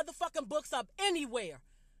put my motherfucking books up anywhere.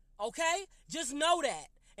 Okay? Just know that.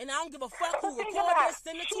 And I don't give a fuck who record this,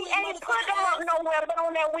 send it to his motherfucking ass. He ain't put them up nowhere but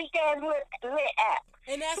on that weekend lit app.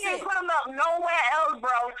 And that's he ain't put them up nowhere else,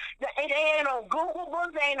 bro. They ain't on Google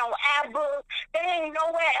Books, they ain't on App Books, they ain't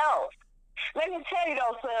nowhere else. Let me tell you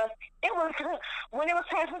though, sis, it was when it was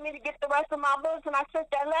time for me to get the rest of my books and I sent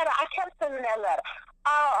that letter, I kept sending that letter.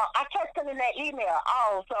 I kept sending that email.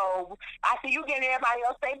 Oh, so I said, you getting everybody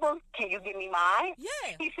else their books? Can you give me mine?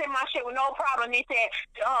 Yeah. He sent my shit with no problem. He said,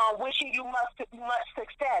 wishing you much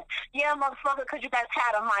success. Yeah, motherfucker, because you got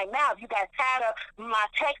tired of my mouth. You got tired of my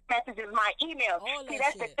text messages, my emails. See,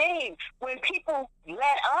 that's the thing. When people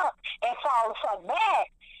let up and fall the fuck back,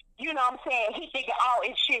 you know what I'm saying? He thinking, oh,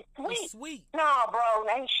 it's shit sweet. It's sweet. No, bro,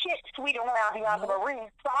 ain't shit sweet around here, Uncle Marie.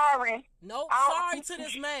 Sorry. Nope, sorry to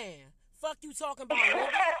this man. Fuck you talking about, nigga.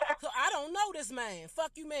 I don't know this man.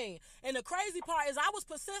 Fuck you, man. And the crazy part is I was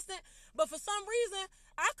persistent, but for some reason,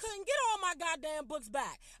 I couldn't get all my goddamn books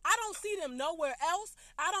back. I don't see them nowhere else.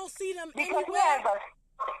 I don't see them anywhere.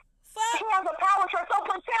 He has a power trip. So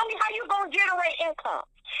tell me how you going to generate income.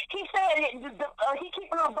 He said he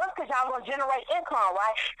keeping on books because y'all going to generate income,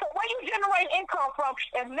 right? So where you generate income from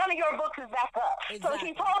if none of your books is back up? Exactly. So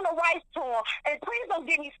he's holding the rights to him. And please don't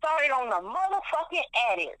get me started on the motherfucking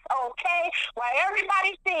edits, okay? While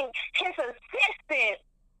everybody thinks his assistant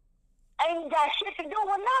ain't got shit to do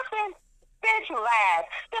with nothing. Bitch, lies.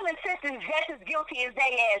 Them sisters just as guilty as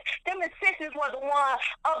they ass. Them sisters were the ones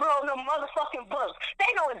uploading the motherfucking books. They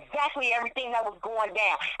know exactly everything that was going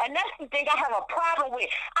down. And that's the thing I have a problem with.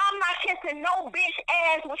 I'm not kissing no bitch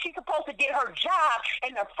ass when she's supposed to get her job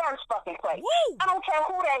in the first fucking place. Woo! I don't care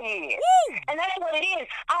who that is. Woo! And that's what it is.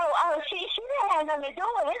 She didn't have nothing to do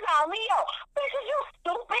with it. It's all Leo. Bitch, is you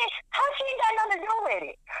stupid? How she ain't got nothing to do with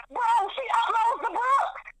it? Bro, she uploads the book.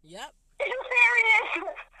 Yep. Is you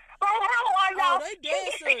serious? Like, how are y'all? They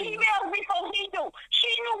dead She emailed before he do. She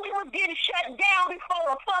knew we was getting shut down before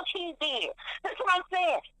the fuck he did. That's what I'm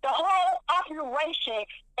saying. The whole operation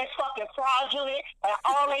is fucking fraudulent, and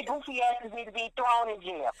all they goofy asses need to be thrown in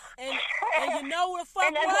jail. And you know the fuck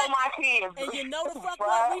and that's what? on my kids. And you know the fuck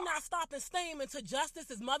what? We not stopping steam until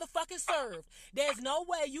justice is motherfucking served. There's no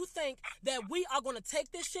way you think that we are going to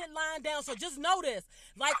take this shit lying down. So just know this.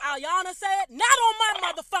 Like Ayana said, not on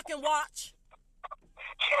my motherfucking watch.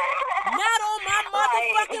 Not on my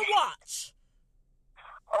motherfucking watch.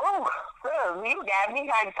 Oh, you got me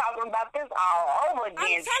talking about this all over again. I'm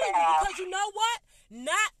telling you, because you know what?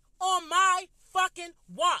 Not on my fucking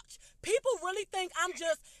watch. People really think I'm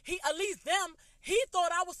just, at least them, he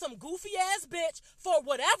thought I was some goofy ass bitch for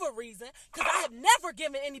whatever reason, because I have never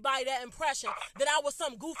given anybody that impression that I was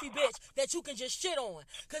some goofy bitch that you can just shit on.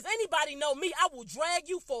 Because anybody know me, I will drag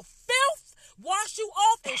you for filth, wash you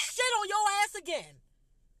off, and shit on your ass again.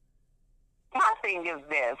 My thing is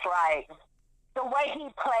this, right? The way he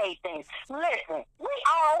played things. Listen, we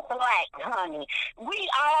all black, honey. We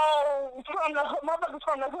all from the motherfuckers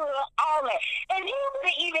from the hood, all that. And he would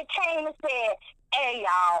have even came and said, hey,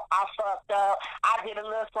 y'all, I fucked up. I did a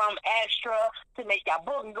little something extra to make y'all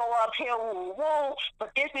booking go up here, woo, woo.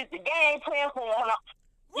 But this is the game plan for one.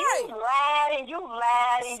 Right. You lied and you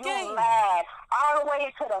lied and you lied all the way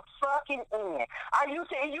to the fucking end. Are you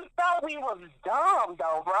saying you thought we was dumb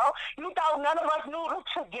though, bro? You thought none of us knew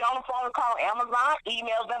to get on the phone and call Amazon,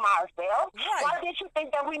 email them ourselves? Right. Why didn't you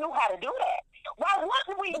think that we knew how to do that? Why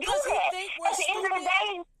wouldn't we do that? At the end of the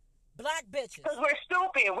day, black bitches. because we're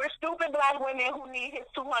stupid. We're stupid black women who need his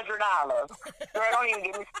 $200. Girl, don't even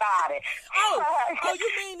get me started. Oh, you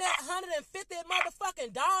mean that $150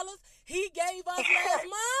 motherfucking dollars he gave us last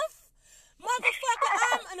month? Motherfucker,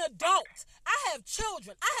 I'm an adult. I have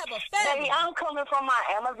children. I have a family. Baby, I'm coming for my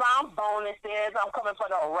Amazon bonuses. I'm coming for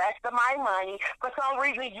the rest of my money. For some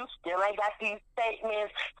reason, you still ain't got these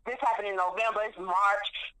statements. This happened in November. It's March.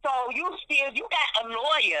 So you got a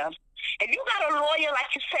lawyer. If you got a lawyer like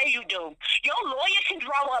you say you do, your lawyer can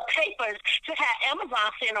draw up papers to have Amazon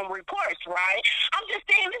send them reports, right? I'm just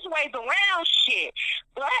saying this ways around shit.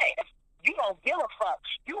 But you don't give a fuck.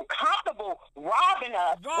 You comfortable robbing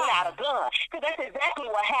us without a gun. Because that's exactly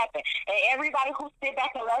what happened. And everybody who sit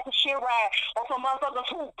back and let the shit ride, or some motherfuckers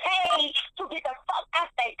who paid to get the fuck out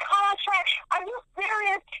their contract, are you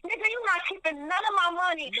serious? Nigga, you not keeping none of my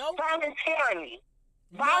money voluntarily.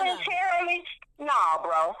 Voluntarily? Nah,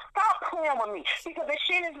 bro. Stop playing with me. Because this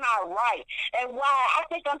shit is not right. And why I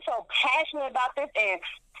think I'm so passionate about this and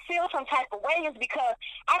feel some type of way is because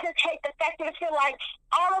I just hate the fact that I feel like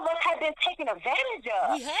all of us have been taken advantage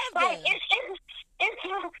of. We have like, been. It's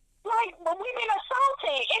just like, but we've been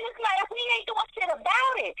assaulted. And it's like, we ain't doing shit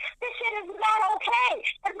about it. This shit is not okay.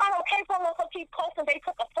 It's not okay for us to keep posting they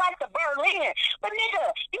took a flight to Berlin. But nigga,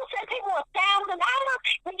 you send people $1,000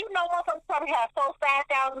 when you know motherfuckers probably have $4,000,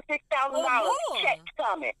 $5,000, $6,000 checks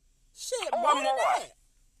coming. Shit, or more than that.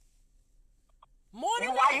 More than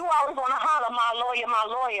Why that. you always want to holler, my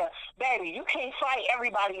lawyer? Baby, you can't fight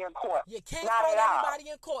everybody in court. You can't Not fight at all. everybody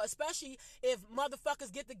in court, especially if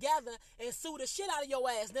motherfuckers get together and sue the shit out of your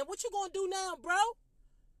ass. Now, what you gonna do now, bro?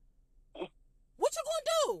 What you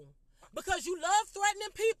gonna do? Because you love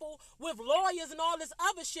threatening people with lawyers and all this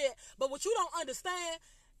other shit, but what you don't understand,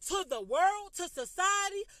 to the world, to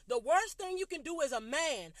society, the worst thing you can do as a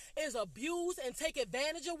man is abuse and take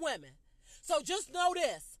advantage of women. So just know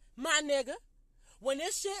this, my nigga. When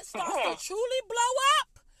this shit starts to truly blow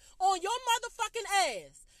up on your motherfucking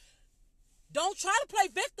ass, don't try to play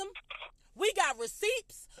victim. We got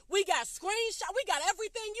receipts. We got screenshots. We got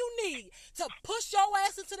everything you need to push your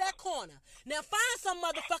ass into that corner. Now find some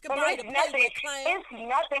motherfucking body to play with, Clan. It's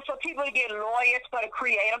nothing for people to get lawyers for the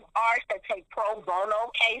creative arts that take pro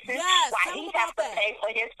bono cases. Yes, Why he has to pay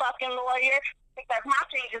for his fucking lawyer? Because my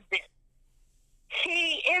thing is this.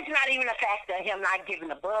 He is not even the fact of him not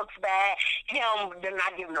giving the books back, they're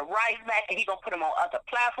not giving the rights back, and he's going to put them on other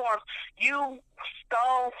platforms. You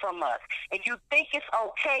stole from us. And you think it's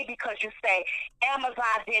okay because you say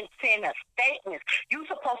Amazon didn't send us statements. You're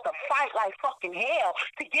supposed to fight like fucking hell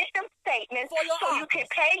to get them statements so you can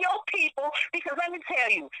pay your people. Because let me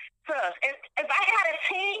tell you, sis, if I had a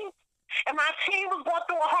team and my team was going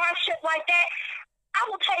through a hardship like that, I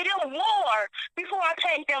would pay them more before I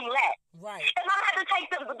paid them less. Right. If I had to take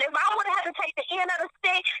if I would have had to take the end of the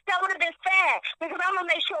stick, that would have been fair because I'm gonna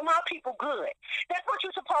make sure my people good. That's what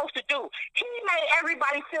you're supposed to do. He made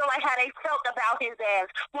everybody feel like how they felt about his ass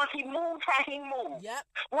once he moved how he moved. Yep.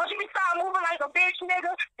 Once you start moving like a bitch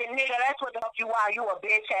nigga, then nigga, that's what the fuck you are. You a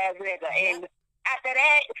bitch ass nigga. And after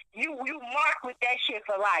that, you mark with that shit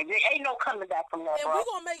for life. There ain't no coming back from that, and bro. we're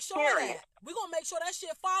going to make sure that. We're going to make sure that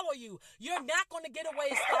shit follow you. You're not going to get away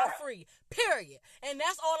scot-free, period. And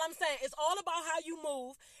that's all I'm saying. It's all about how you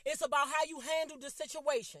move. It's about how you handle the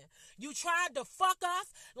situation. You tried to fuck us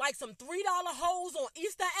like some $3 hoes on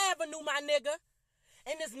Easter Avenue, my nigga.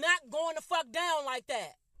 And it's not going to fuck down like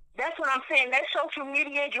that. That's what I'm saying. That social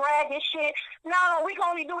media drag and shit. No, we can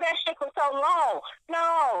only do that shit for so long.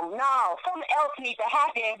 No. Something else needs to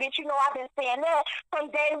happen. Bitch, you know I've been saying that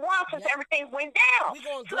from day one since everything went down.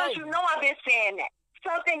 So that you know I've been saying that.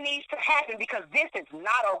 Something needs to happen because this is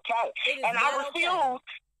not okay. And I refuse.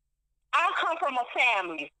 I come from a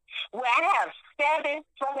family where I have 7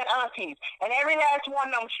 fucking aunties, and every last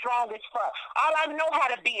one of them strong as fuck. All I know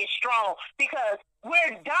how to be is strong because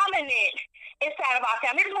we're dominant inside of our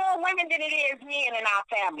family. There's more women than it is men in our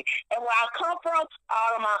family. And where I come from,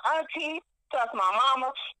 all of my aunties, plus my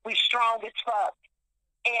mama, we strong as fuck.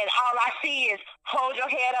 And all I see is hold your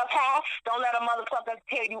head up high. Don't let a motherfucker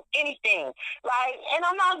tell you anything. Like, and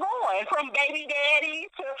I'm not going from baby daddy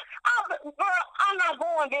to, I'm not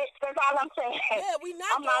going, bitch. That's all I'm saying. Yeah, we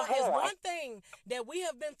not going. It's one thing that we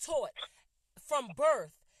have been taught from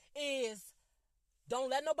birth is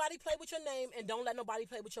don't let nobody play with your name and don't let nobody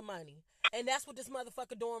play with your money. And that's what this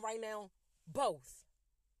motherfucker doing right now. Both.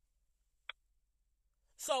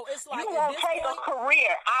 So it's like you won't take a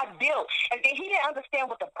career I built, and then he didn't understand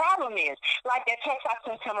what the problem is. Like that text I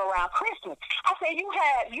sent him around Christmas. I said you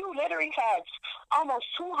literally had almost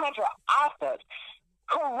 200 authors,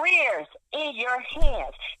 careers in your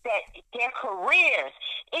hands. That their careers,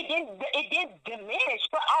 it didn't diminish,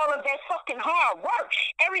 but all of that fucking hard work,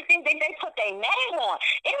 everything that they put their name on,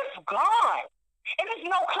 it's gone. And there's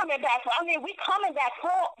no coming back. I mean, we coming back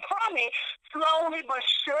from it slowly but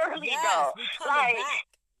surely, though. Like,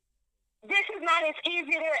 this is not as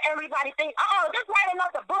easy as everybody think. Oh, just write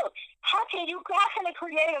another book. How can a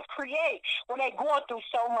creative create when they going through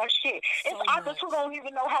so much shit? It's authors who don't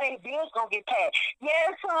even know how their bills gonna get paid.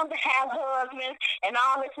 Yeah, some that have husbands and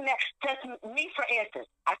all this and that. Just me, for instance,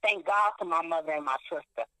 I thank God for my mother and my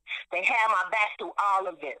sister. They have my back through all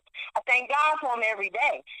of this. I thank God for them every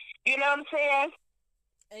day. You know what I'm saying?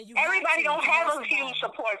 And everybody don't have a huge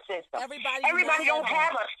support system. Everybody don't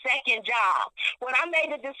have a second job. When I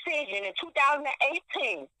made the decision in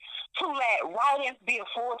 2018 to let writing be a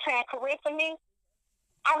full-time career for me,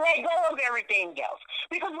 I let go of everything else.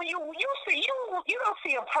 Because when you don't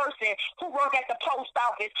see a person who work at the post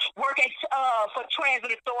office, work at for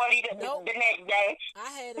transit authority the next day. I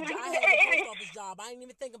had a post office job. I didn't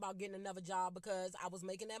even think about getting another job because I was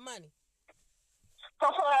making that money. So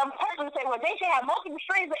for a person to say, well, they should have multiple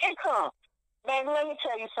streams of income. Man, let me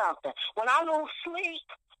tell you something. When I lose sleep,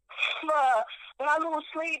 I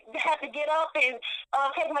have to get up and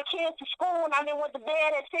take my kids to school, and I then went to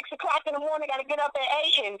bed at 6 o'clock in the morning, got to get up at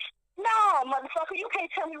 8. And no, motherfucker, you can't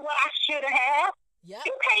tell me what I should have. Yep.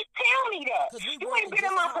 You can't tell me that. You ain't been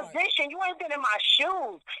in my position. You ain't been in my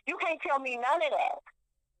shoes. You can't tell me none of that.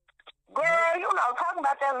 Girl, you know, talking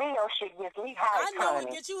about that Leo shit gets me hot. I know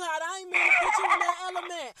it gets you hot. I ain't mean to put you in that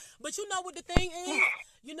element. But you know what the thing is?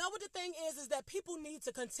 You know what the thing is that people need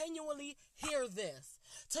to continually hear this.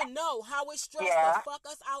 To know how it stressed the fuck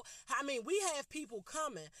us out. I mean, we have people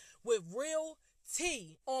coming with real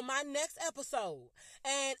tea on my next episode.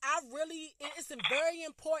 And it's a very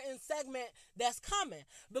important segment that's coming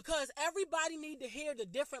because everybody need to hear the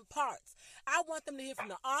different parts. I want them to hear from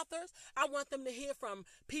the authors. I want them to hear from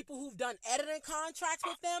people who've done editing contracts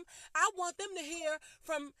with them. I want them to hear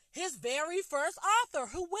from his very first author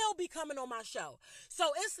who will be coming on my show. So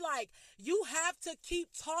it's like you have to keep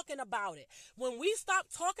talking about it. When we stop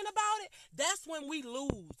talking about it, that's when we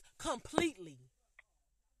lose completely.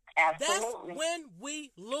 Absolutely. That's when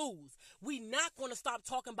we lose. We're not going to stop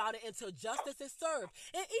talking about it until justice is served.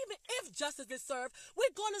 And even if justice is served,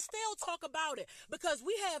 we're going to still talk about it because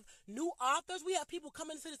we have new authors. We have people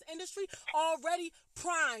coming into this industry already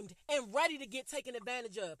primed and ready to get taken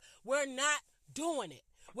advantage of. We're not doing it.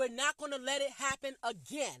 We're not going to let it happen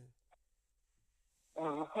again.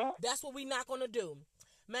 Mm-hmm. That's what we're not going to do.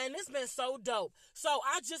 Man, this been so dope. So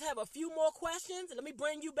I just have a few more questions. Let me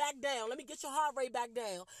bring you back down. Let me get your heart rate back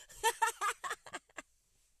down.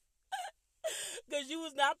 Because you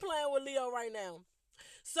was not playing with Leo right now.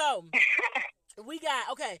 So we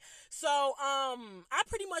got So I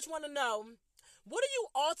pretty much want to know, what do you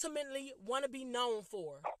ultimately want to be known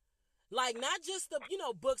for? Like, not just the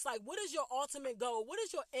books. Like, what is your ultimate goal? What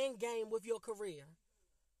is your end game with your career?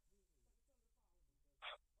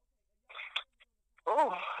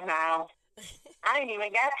 Oh, now I ain't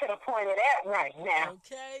even got to the point of that right now.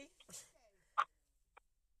 Okay.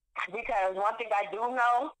 Because one thing I do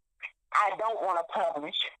know, I don't want to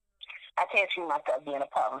publish. I can't see myself being a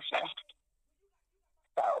publisher.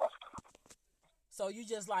 So you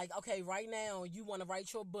just like, okay, right now you want to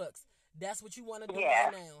write your books. That's what you want to do Yeah.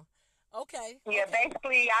 right now. Okay. Yeah, okay.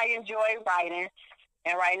 Basically I enjoy writing.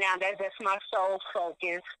 And right now that's my sole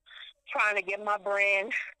focus. Trying to get my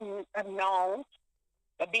brand known.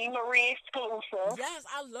 The Be Marie exclusive. Yes,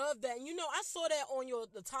 I love that. And I saw that on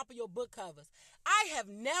the top of your book covers. I have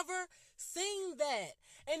never seen that.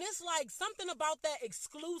 And it's like something about that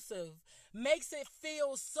exclusive makes it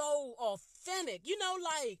feel so authentic.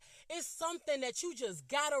 Like it's something that you just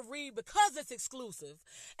gotta read because it's exclusive.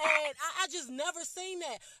 And I just never seen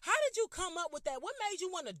that. How did you come up with that? What made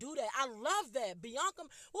you want to do that? I love that. Bianca,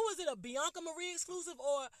 what was it, a Bianca Marie exclusive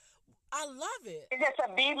or... I love it. It's just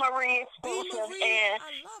a Be Marie exclusive. Be Marie, and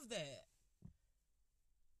I love that.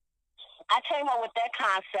 I came up with that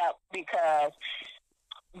concept because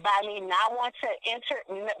by me not wanting to enter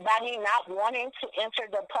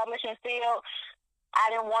the publishing field,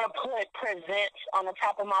 I didn't want to put presents on the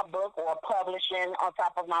top of my book or publishing on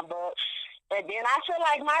top of my book. And then I feel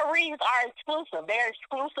like my reads are exclusive. They're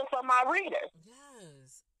exclusive for my readers.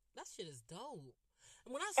 Yes. That shit is dope.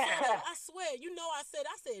 And when I saw that, I swear, I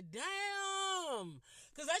said, damn.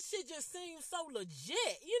 Because that shit just seems so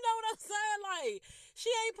legit. You know what I'm saying? Like, she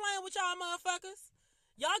ain't playing with y'all motherfuckers.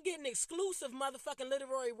 Y'all getting exclusive motherfucking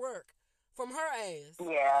literary work from her ass.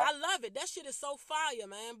 Yeah. I love it. That shit is so fire,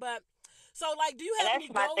 man. But, so, like, do you have any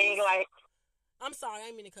goals? That's my thing, like... I'm sorry, I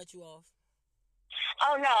didn't mean to cut you off.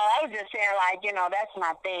 Oh, no, I was just saying, like, that's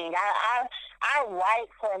my thing. I write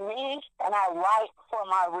for me, and I write for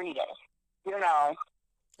my readers,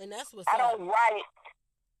 And that's what's I don't write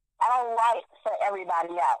for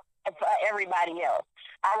everybody else.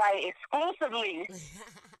 I write exclusively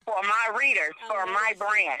for my readers, for my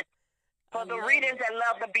brand. For the readers that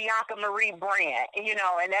love the Bianca Marie brand, and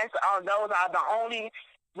those are the only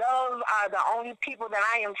people that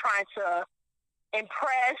I am trying to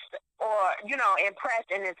impress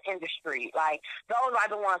in this industry. Like, those are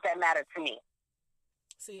the ones that matter to me.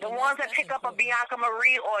 See, the ones that pick up a Bianca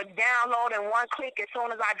Marie or download in one click as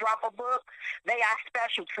soon as I drop a book, they are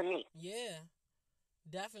special to me. Yeah,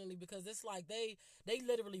 definitely, because it's like they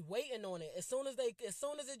literally waiting on it. As soon as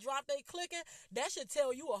it drop, they clicking. That should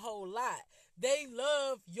tell you a whole lot. They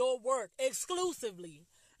love your work exclusively.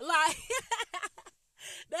 Like,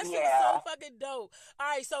 that shit is so fucking dope.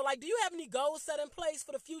 All right, so like, do you have any goals set in place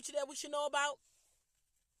for the future that we should know about?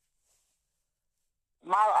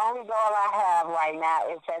 My only goal I have right now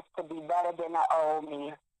is just to be better than the old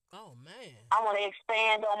me. Oh, man. I want to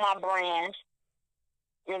expand on my brand.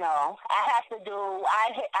 I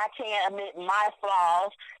can't admit my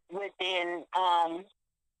flaws within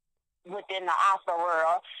the author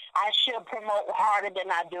world. I should promote harder than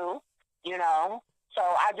I do, So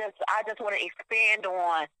I just want to expand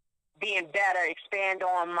on being better, expand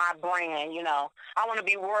on my brand, I want to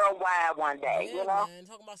be worldwide one day, man,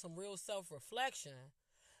 talking about some real self-reflection.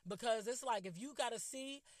 Because it's like, if you got to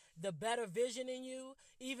see the better vision in you,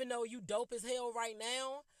 even though you dope as hell right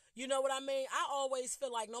now, you know what I mean? I always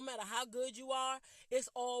feel like no matter how good you are, it's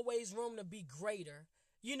always room to be greater.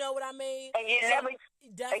 You know what I mean? And you're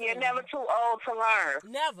never too old to learn.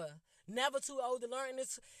 Never too old to learn.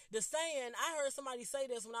 It's the saying, I heard somebody say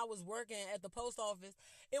this when I was working at the post office.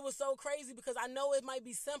 It was so crazy because I know it might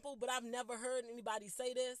be simple, but I've never heard anybody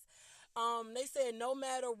say this. They said, no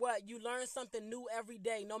matter what, you learn something new every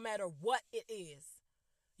day, no matter what it is.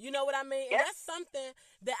 You know what I mean? Yep. And that's something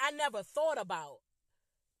that I never thought about.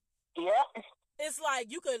 Yep. It's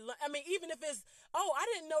like you could, even if it's, I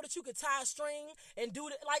didn't know that you could tie a string and do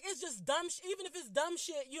that. Like, it's just dumb. Even if it's dumb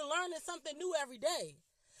shit, you're learning something new every day.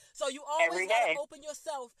 So you always got to open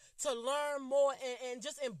yourself to learn more and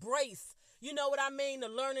just embrace, you know what I mean, the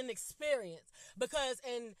learning experience. Because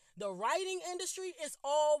in the writing industry, it's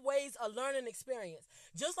always a learning experience.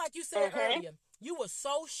 Just like you said earlier, you were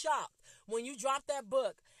so shocked when you dropped that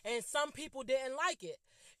book and some people didn't like it.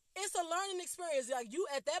 It's a learning experience. Like, you,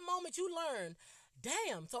 at that moment, you learn,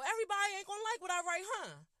 damn, so everybody ain't gonna like what I write,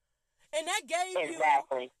 huh? And that gave you,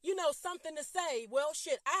 something to say. Well,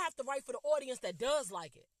 shit, I have to write for the audience that does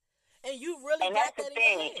like it. And you really got that in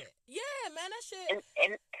your head. Yeah, man, that shit.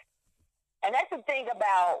 And that's the thing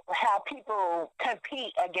about how people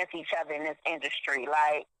compete against each other in this industry.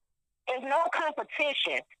 Like, there's no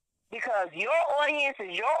competition because your audience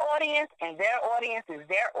is your audience and their audience is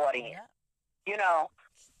their audience. Yeah. You know,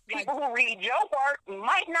 people who read your work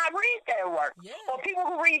might not read their work. Yeah. Or people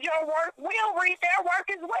who read your work will read their work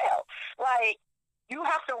as well. Like, you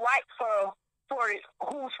have to write for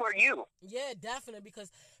who's for you. Yeah, definitely, because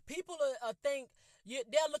people think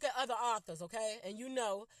they'll look at other authors, okay? And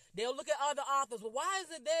they'll look at other authors. Well, why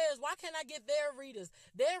is it theirs? Why can't I get their readers?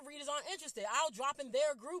 Their readers aren't interested. I'll drop in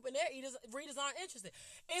their group and their readers aren't interested.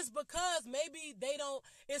 It's because maybe they don't,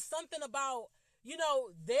 it's something about,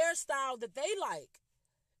 their style that they like,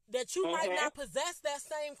 that you might not possess that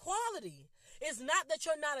same quality. It's not that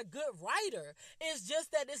you're not a good writer. It's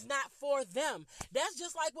just that it's not for them. That's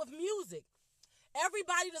just like with music.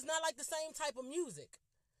 Everybody does not like the same type of music.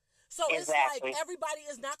 So It's like everybody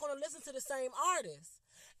is not going to listen to the same artist.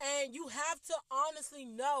 And you have to honestly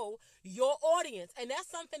know your audience. And that's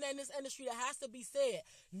something in this industry that has to be said.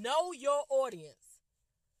 Know your audience.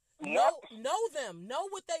 Know them. Know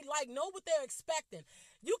what they like. Know what they're expecting.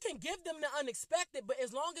 You can give them the unexpected, but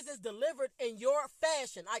as long as it's delivered in your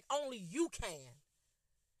fashion, like only you can.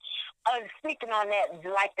 Speaking on that,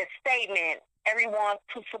 like the statement, everyone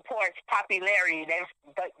who supports popularity,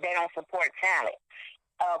 they don't support talent.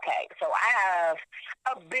 Okay, so I have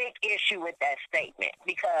a big issue with that statement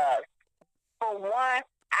because, for one,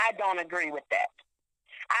 I don't agree with that.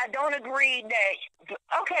 I don't agree that,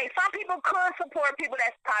 okay, some people could support people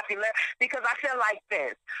that's popular because I feel like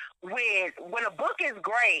this. When a book is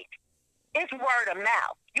great, it's word of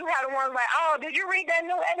mouth. You have the ones like, oh, did you read that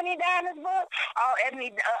new Ebony Diamonds book? Oh,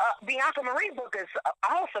 Bianca Marie book is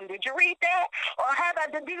awesome. Did you read that? Or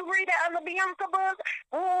did you read that other Bianca book?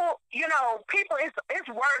 Well, people, it's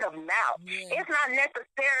word of mouth. Yeah. It's not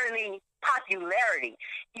necessarily popularity.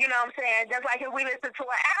 You know what I'm saying? Just like if we listen to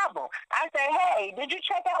an album. I say, hey, did you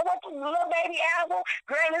check out what the Lil Baby album?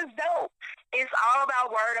 Girl, it's dope. It's all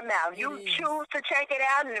about word of mouth. You choose to check it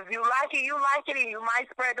out, and if you like it, you like it, and you might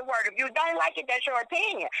spread the word. If you don't like it, that's your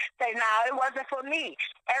opinion. Say, no, it wasn't for me.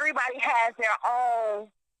 Everybody has their own.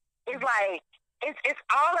 It's like, it's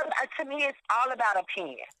all about, to me, it's all about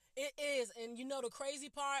opinion. It is. And the crazy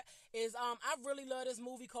part is I really love this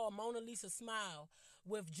movie called Mona Lisa Smile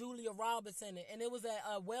with Julia Roberts in it. And it was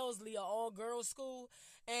at Wellesley, an all-girls school.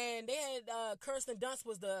 And they had Kirsten Dunst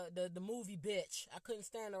was the movie bitch. I couldn't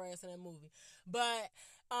stand her ass in that movie. But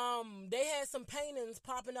they had some paintings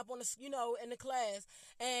popping up on the, in the class.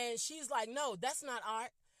 And she's like, no, that's not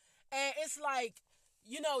art. And it's like,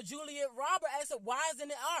 Julia Roberts asked her, why isn't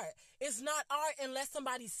it art? It's not art unless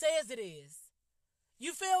somebody says it is.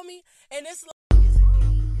 You feel me? And it's like,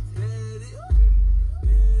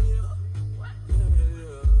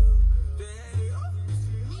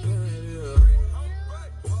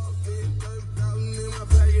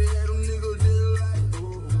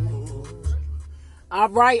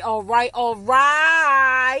 all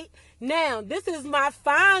right. Now, this is my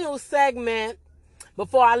final segment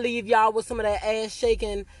before I leave y'all with some of that ass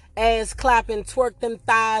shaking, ass clapping, twerk them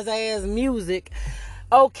thighs ass music.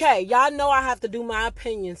 Okay, y'all know I have to do my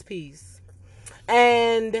opinions piece.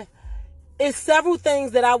 And it's several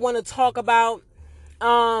things that I want to talk about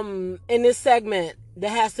in this segment that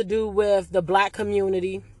has to do with the black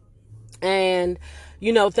community and,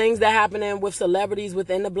 things that happen with celebrities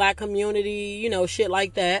within the black community, shit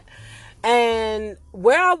like that. And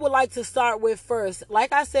where I would like to start with first,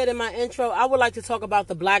 like I said in my intro, I would like to talk about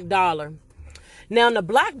the black dollar. Now, the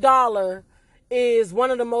black dollar is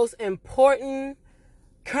one of the most important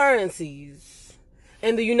currencies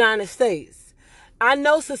in the United States. I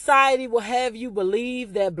know society will have you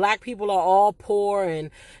believe that black people are all poor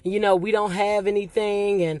and, we don't have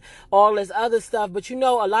anything and all this other stuff. But, a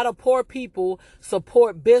lot of poor people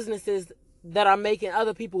support businesses that are making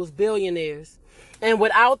other people's billionaires. And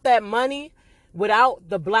without that money, without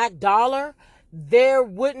the black dollar, there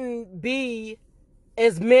wouldn't be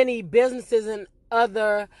as many businesses and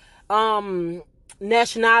other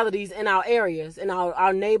nationalities in our areas, in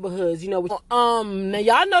our neighborhoods. Now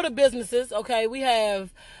y'all know the businesses. Okay, we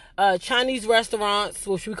have Chinese restaurants,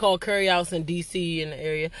 which we call curryouts in DC in the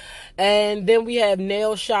area, and then we have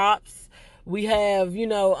nail shops. We have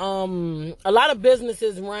a lot of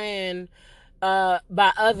businesses ran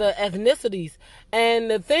by other ethnicities.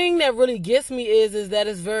 And the thing that really gets me is that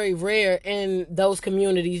it's very rare in those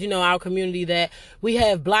communities, our community, that we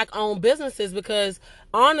have black owned businesses, because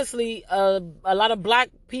honestly, a lot of black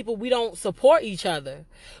people, we don't support each other.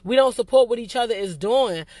 We don't support what each other is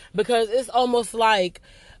doing, because it's almost like,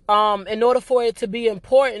 in order for it to be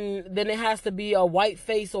important, then it has to be a white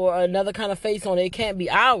face or another kind of face on it. It can't be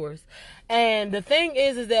ours. And the thing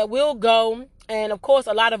is that we'll go, and of course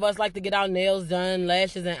a lot of us like to get our nails done,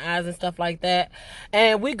 lashes and eyes and stuff like that.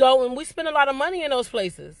 And we go and we spend a lot of money in those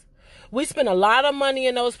places. We spend a lot of money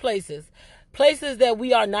in those places. Places that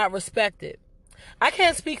we are not respected. I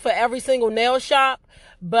can't speak for every single nail shop,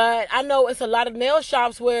 but I know it's a lot of nail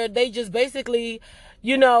shops where they just basically,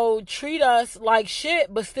 you know, treat us like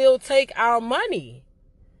shit, but still take our money.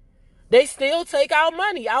 They still take our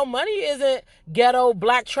money. Our money isn't ghetto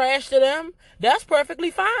black trash to them. That's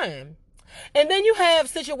perfectly fine. And then you have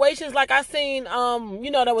situations like I seen,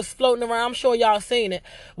 you know, that was floating around. I'm sure y'all seen it,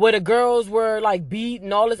 where the girls were like beat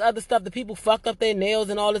and all this other stuff. The people fucked up their nails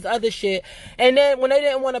and all this other shit. And then when they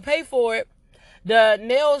didn't want to pay for it, the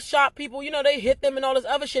nail shop people, you know, they hit them and all this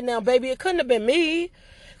other shit. Now, baby, it couldn't have been me.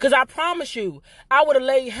 Because I promise you, I would have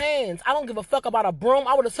laid hands. I don't give a fuck about a broom.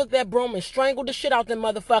 I would have took that broom and strangled the shit out them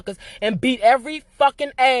motherfuckers and beat every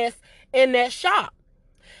fucking ass in that shop.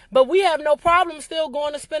 But we have no problem still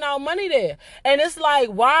going to spend our money there. And it's like,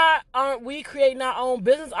 why aren't we creating our own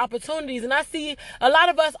business opportunities? And I see a lot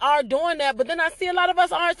of us are doing that, but then I see a lot of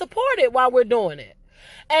us aren't supported while we're doing it.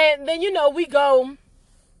 And then, you know, we go...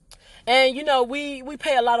 And, you know, we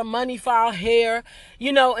pay a lot of money for our hair,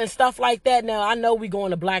 you know, and stuff like that. Now, I know we going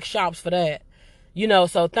to black shops for that, you know,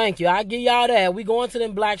 so thank you. I give y'all that. We going to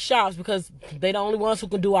them black shops because they the only ones who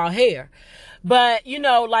can do our hair. But, you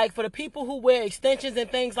know, like for the people who wear extensions and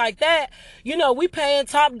things like that, you know, we paying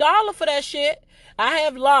top dollar for that shit. I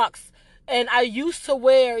have locks. And I used to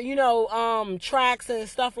wear, you know, tracks and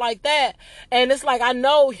stuff like that. And it's like, I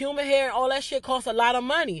know human hair and all that shit costs a lot of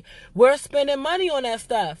money. We're spending money on that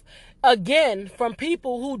stuff. Again, from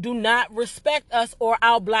people who do not respect us or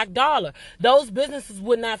our black dollar. Those businesses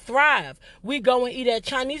would not thrive. We go and eat at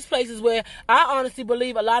Chinese places where I honestly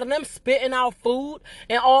believe a lot of them spitting out food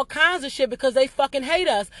and all kinds of shit because they fucking hate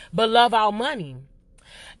us but love our money.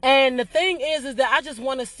 And the thing is that I just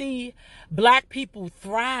want to see black people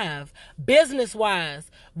thrive business-wise.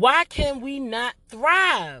 Why can we not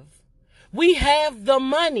thrive? We have the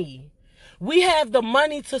money. We have the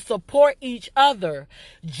money to support each other.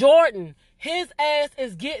 Jordan, his ass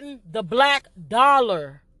is getting the black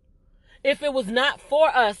dollar. If it was not for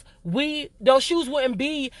us, those shoes wouldn't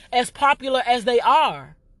be as popular as they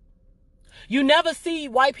are. You never see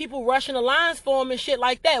white people rushing the lines for them and shit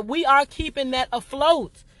like that. We are keeping that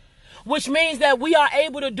afloat, which means that we are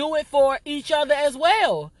able to do it for each other as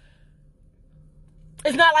well.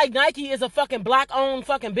 It's not like Nike is a fucking black-owned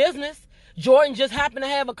fucking business. Jordan just happened to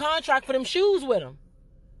have a contract for them shoes with him.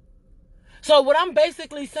 So what I'm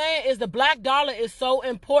basically saying is the black dollar is so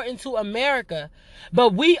important to America,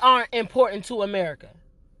 but we aren't important to America.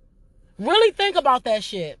 Really think about that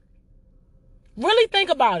shit. Really think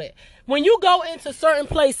about it. When you go into certain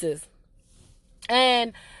places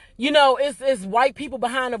and, you know, it's white people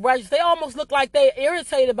behind the register, they almost look like they're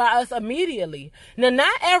irritated by us immediately. Now,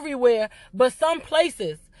 not everywhere, but some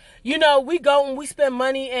places. You know, we go and we spend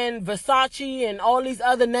money in Versace and all these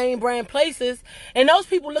other name brand places. And those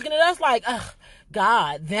people looking at us like, ugh,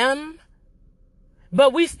 God, them.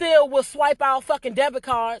 But we still will swipe our fucking debit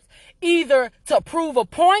cards either to prove a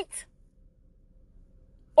point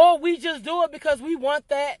or we just do it because we want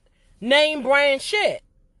that name brand shit.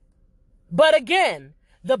 But again,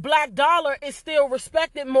 the black dollar is still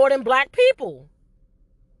respected more than black people.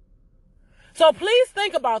 So please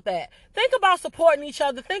think about that. Think about supporting each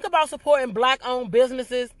other. Think about supporting black-owned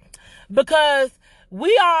businesses because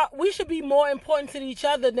we should be more important to each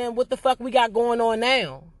other than what the fuck we got going on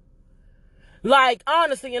now. Like,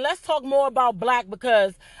 honestly, and let's talk more about black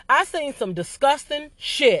because I seen some disgusting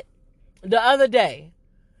shit the other day.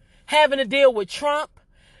 Having to deal with Trump.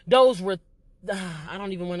 I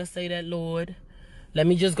don't even want to say that, Lord. Let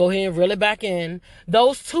me just go ahead and reel it back in.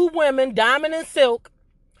 Those two women, Diamond and Silk,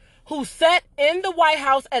 who sat in the White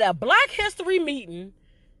House at a Black History meeting,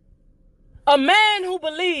 a man who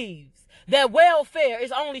believes that welfare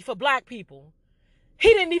is only for black people.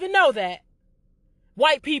 He didn't even know that.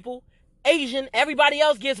 White people, Asian, everybody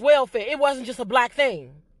else gets welfare. It wasn't just a black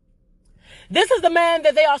thing. This is the man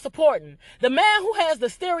that they are supporting. The man who has the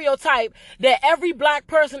stereotype that every black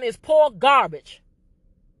person is poor garbage.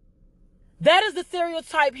 That is the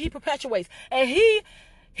stereotype he perpetuates. And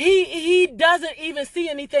he doesn't even see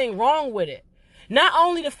anything wrong with it. Not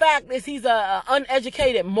only the fact that he's an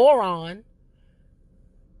uneducated moron.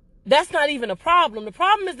 That's not even a problem. The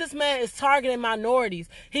problem is this man is targeting minorities.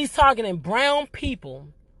 He's targeting brown people.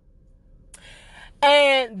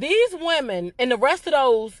 And these women and the rest of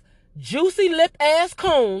those juicy lip ass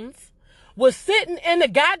coons was sitting in the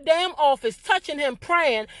goddamn office, touching him,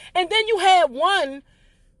 praying, and then you had one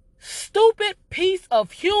stupid piece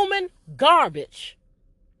of human garbage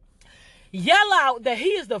yell out that he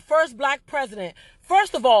is the first black president.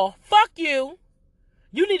 First of all, fuck you.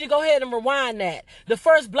 You need to go ahead and rewind that. The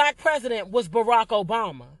first black president was Barack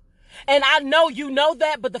Obama. And I know you know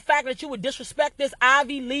that, but the fact that you would disrespect this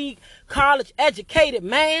Ivy League college educated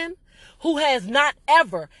man who has not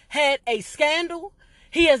ever had a scandal,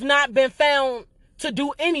 he has not been found to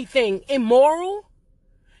do anything immoral.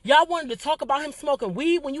 Y'all wanted to talk about him smoking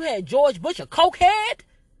weed when you had George Bush, a cokehead,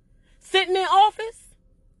 sitting in office?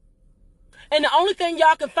 And the only thing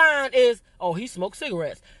y'all can find is, oh, he smoked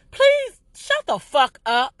cigarettes. Please, shut the fuck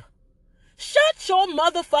up. Shut your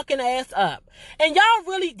motherfucking ass up. And y'all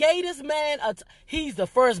really gave this man, he's the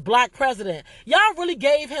first black president. Y'all really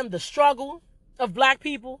gave him the struggle of black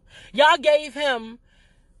people. Y'all gave him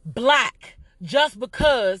black just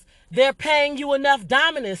because they're paying you enough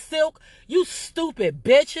diamond and silk. You stupid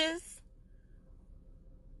bitches.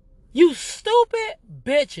 You stupid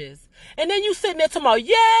bitches. And then you sitting there talking about,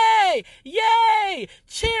 yay, yay,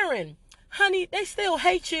 cheering. Honey, they still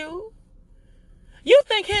hate you. You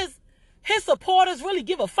think his supporters really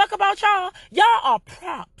give a fuck about y'all? Y'all are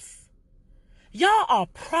props. Y'all are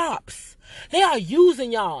props. They are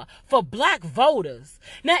using y'all for black voters.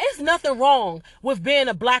 Now, it's nothing wrong with being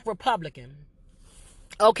a black Republican.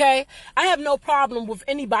 Okay? I have no problem with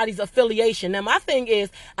anybody's affiliation. Now, my thing is,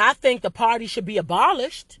 I think the party should be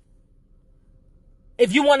abolished.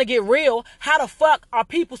 If you want to get real, how the fuck are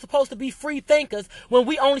people supposed to be free thinkers when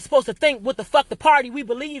we only supposed to think what the fuck the party we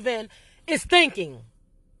believe in is thinking?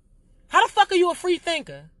 How the fuck are you a free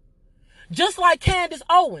thinker? Just like Candace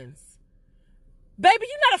Owens. Baby,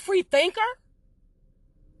 you're not a free thinker.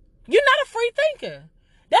 You're not a free thinker.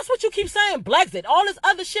 That's what you keep saying, Brexit, all this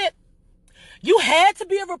other shit. You had to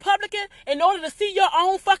be a Republican in order to see your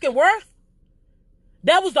own fucking worth?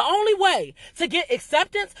 That was the only way to get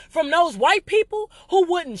acceptance from those white people who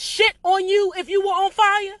wouldn't shit on you if you were on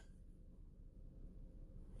fire?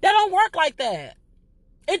 That don't work like that.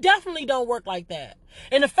 It definitely don't work like that.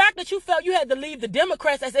 And the fact that you felt you had to leave the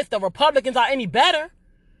Democrats as if the Republicans are any better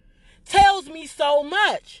tells me so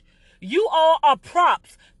much. You all are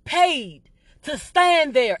props paid to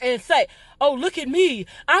stand there and say, oh, look at me.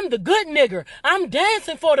 I'm the good nigger. I'm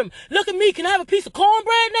dancing for them. Look at me. Can I have a piece of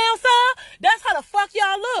cornbread now, sir? That's how the fuck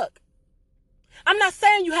y'all look. I'm not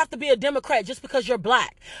saying you have to be a Democrat just because you're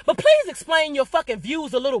black. But please explain your fucking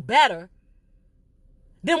views a little better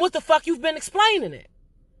than what the fuck you've been explaining it.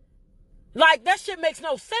 Like, that shit makes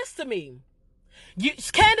no sense to me.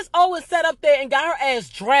 Candace Owens sat up there and got her ass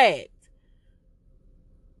dragged.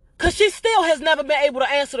 Because she still has never been able to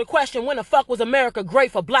answer the question, when the fuck was America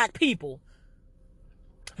great for black people?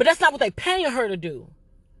 But that's not what they paying her to do.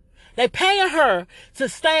 They paying her to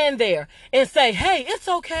stand there and say, hey, it's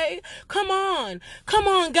okay. Come on,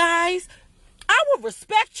 guys. I would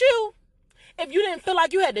respect you if you didn't feel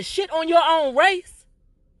like you had to shit on your own race.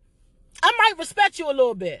 I might respect you a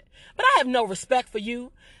little bit, but I have no respect for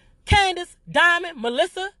you. Candace, Diamond,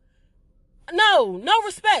 Melissa. No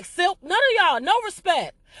respect. Silk, none of y'all, no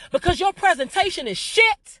respect. Because your presentation is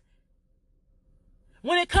shit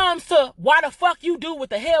when it comes to why the fuck you do what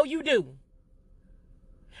the hell you do.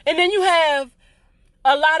 And then you have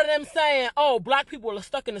a lot of them saying, oh, black people are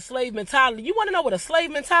stuck in a slave mentality. You want to know what a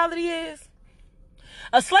slave mentality is?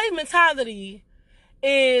 A slave mentality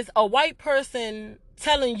is a white person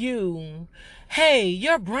telling you, hey,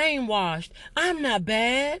 you're brainwashed. I'm not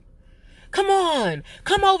bad. Come on,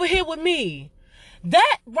 come over here with me.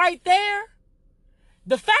 That right there,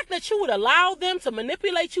 the fact that you would allow them to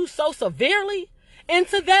manipulate you so severely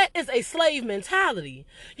into that is a slave mentality.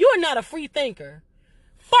 You are not a free thinker.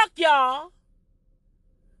 Fuck y'all.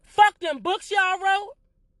 Fuck them books y'all wrote.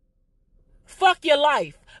 Fuck your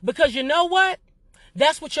life. Because you know what?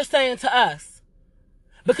 That's what you're saying to us.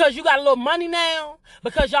 Because you got a little money now,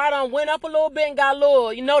 because y'all done went up a little bit and got a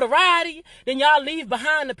little, notoriety, then y'all leave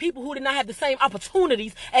behind the people who did not have the same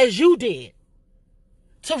opportunities as you did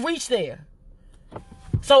to reach there.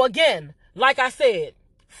 So again, like I said,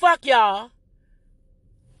 fuck y'all.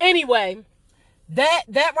 Anyway, that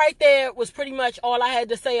right there was pretty much all I had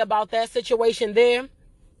to say about that situation there.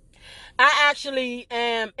 I actually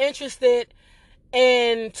am interested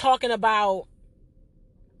in talking about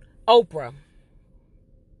Oprah.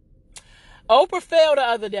 Oprah fell the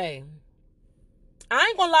other day. I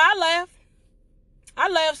ain't gonna lie, I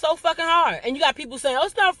laughed so fucking hard. And you got people saying, oh,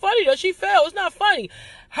 it's not funny that she fell. It's not funny.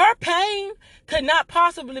 Her pain could not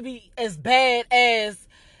possibly be as bad as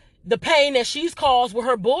the pain that she's caused with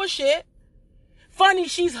her bullshit. Funny,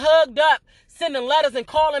 she's hugged up sending letters and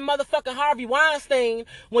calling motherfucking Harvey Weinstein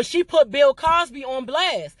when she put Bill Cosby on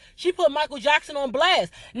blast. She put Michael Jackson on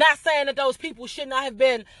blast. Not saying that those people should not have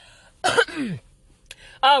been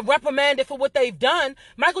reprimanded for what they've done.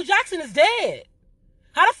 Michael Jackson is dead.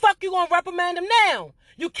 How the fuck you gonna reprimand him now?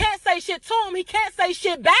 You can't say shit to him. He can't say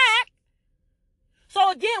shit back.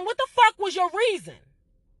 So again, what the fuck was your reason?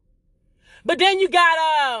 But then you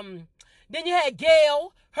got, then you had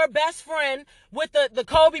Gail, her best friend, with the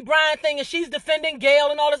Kobe Bryant thing, and she's defending Gail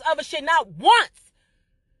and all this other shit. Not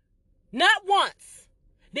once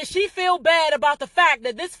did she feel bad about the fact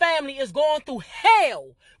that this family is going through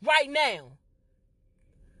hell right now.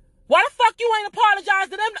 Why the fuck you ain't apologize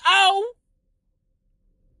to them? Oh.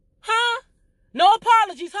 Huh? No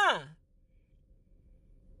apologies, huh?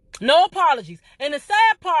 No apologies. And the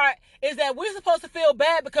sad part is that we're supposed to feel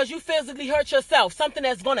bad because you physically hurt yourself. Something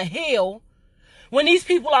that's going to heal when these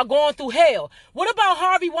people are going through hell. What about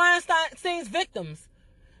Harvey Weinstein's victims?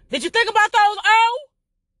 Did you think about those? Oh?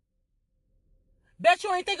 Bet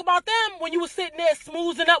you ain't think about them when you was sitting there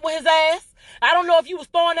smoozing up with his ass. I don't know if you was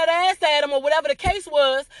throwing that ass at him or whatever the case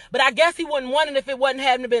was, but I guess he wouldn't want it if it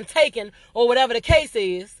hadn't been taken or whatever the case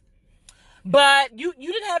is. But you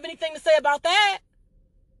didn't have anything to say about that.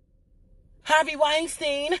 Harvey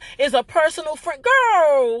Weinstein is a personal friend.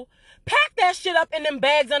 Girl, pack that shit up in them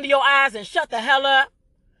bags under your eyes and shut the hell up.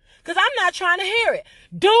 Because I'm not trying to hear it.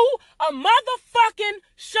 Do a motherfucking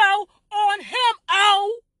show on him,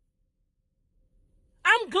 oh.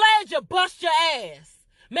 I'm glad you bust your ass.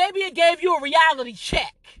 Maybe it gave you a reality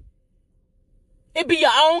check. It be your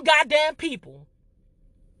own goddamn people.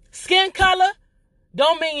 Skin color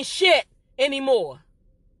don't mean shit anymore.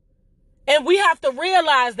 And we have to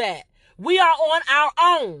realize that. We are on our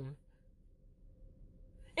own.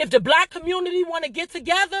 If the black community want to get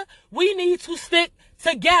together, we need to stick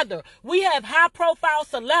together. We have high-profile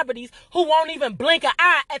celebrities who won't even blink an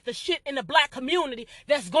eye at the shit in the black community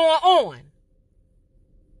that's going on.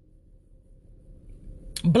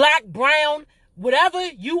 Black, brown, whatever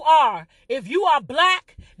you are. If you are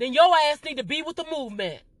black, then your ass need to be with the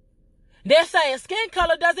movement. They're saying skin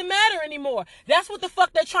color doesn't matter anymore. That's what the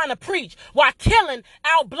fuck they're trying to preach while killing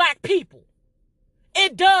our black people.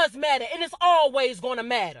 It does matter, and it's always going to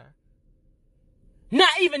matter.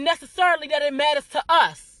 Not even necessarily that it matters to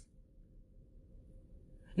us.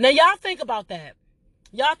 Now, y'all think about that.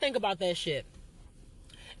 Y'all think about that shit.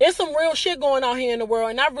 There's some real shit going on here in the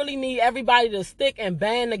world, and I really need everybody to stick and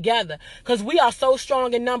band together because we are so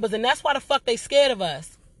strong in numbers, and that's why the fuck they scared of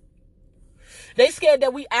us. They scared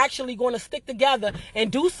that we actually going to stick together and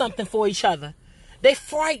do something for each other. They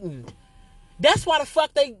frightened. That's why the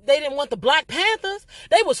fuck they didn't want the Black Panthers.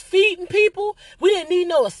 They was feeding people. We didn't need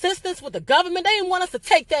no assistance with the government. They didn't want us to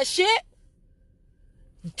take that shit.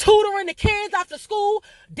 Tutoring the kids after school.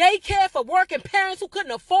 Daycare for working parents who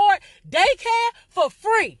couldn't afford daycare for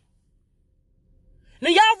free. Now,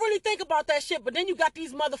 y'all really think about that shit, but then you got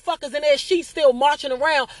these motherfuckers in their sheets still marching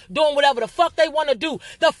around doing whatever the fuck they want to do.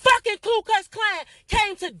 The fucking Ku Klux Klan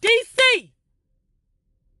came to D.C.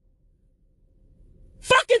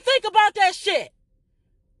 Fucking think about that shit.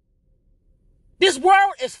 This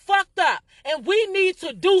world is fucked up, and we need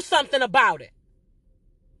to do something about it.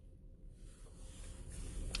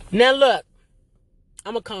 Now, look,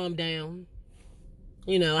 I'm going to calm down.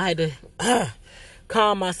 You know, I had to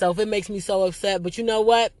calm myself. It makes me so upset, but you know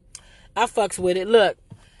what? I fucks with it. Look,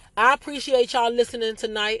 I appreciate y'all listening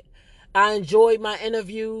tonight. I enjoyed my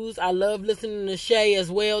interviews. I love listening to Shay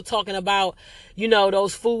as well, talking about, you know,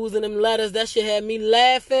 those fools in them letters. That shit had me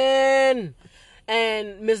laughing.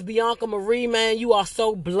 And Miss Bianca Marie, man, you are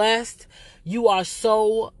so blessed. You are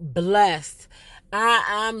so blessed.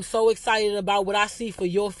 I'm so excited about what I see for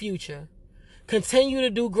your future. Continue to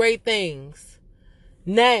do great things.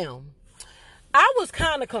 Now, I was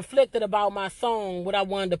kind of conflicted about my song, what I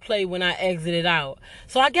wanted to play when I exited out.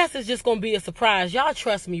 So I guess it's just going to be a surprise. Y'all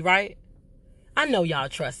trust me, right? I know y'all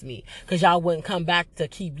trust me, because y'all wouldn't come back to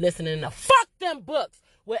keep listening to Fuck Them Books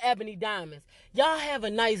with Ebony Diamonds. Y'all have a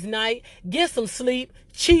nice night. Get some sleep.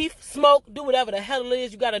 Chief, smoke, do whatever the hell it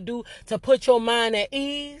is you got to do to put your mind at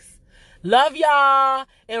ease. Love y'all.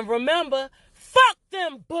 And remember, fuck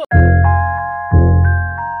them books.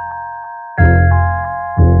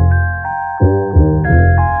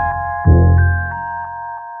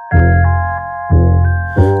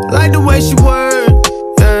 Like the way she work,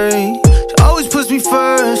 yeah. She always puts me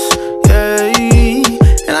first, yeah.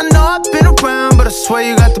 And I know I've been around, but I swear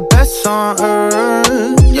you got the best on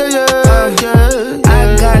earth, yeah.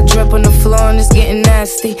 I got drip on the floor and it's getting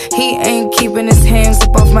nasty. He ain't keeping his hands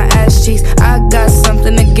up off my ass cheeks. I got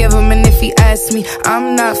something to give him, and if he asks me,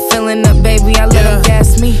 I'm not feeling up, baby, I let him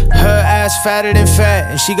gas me. Her ass fatter than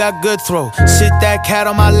fat, and she got good throw. Sit that cat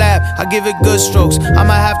on my lap, I give it good strokes. I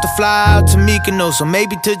might have to fly out to Mykonos, or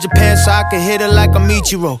maybe to Japan so I can hit her like a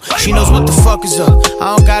Michiro. She knows what the fuck is up,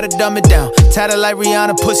 I don't gotta dumb it down. Tatted like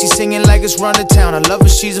Rihanna, pussy singing like it's run to town. I love her,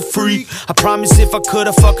 she's a freak. I promise if I could,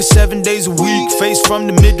 I'd fuck her 7 days a week. Face from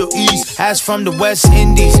the Middle East, ass from the West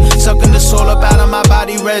Indies. Sucking the soul up out of my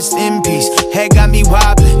body, rest in peace. Head got me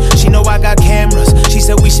wobbling, she know I got cameras. She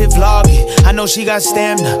said we should vlog it, I know she got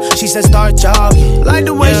stamina. She said start jogging. Like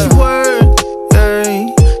the way she work, yeah.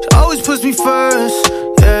 She always puts me first,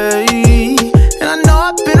 yeah. And I know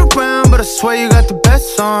I've been around, but I swear you got the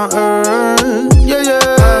best on earth. Yeah,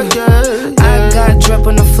 yeah, yeah. I got drip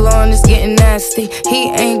on the floor and it's getting nasty. He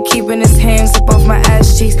ain't keeping his hands up off my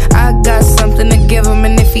ass cheeks. I got something to give him,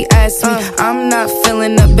 and if he asks me, I'm not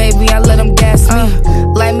feeling up, baby, I let him gas me.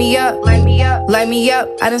 Light me up, light me up, light me up.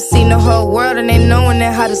 I done seen the whole world and they knowing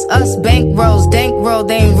that hot as us. Bank rolls, dank roll,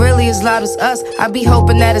 they ain't really as loud as us. I be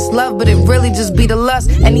hoping that it's love, but it really just be the lust.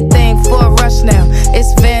 Anything for a rush now.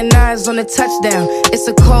 It's Van Nuys on the touchdown. It's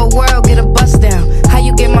a cold world, get a bust down. How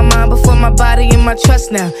you get my mind before my body and my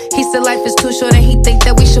trust now? He said life is too short and he think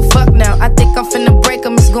that we should fuck now. I think I'm finna break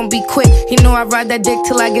him, it's gonna be quick. He know I ride that dick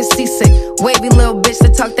till I get seasick. Wavy little bitch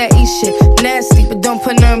that talk that E shit. Nasty, but don't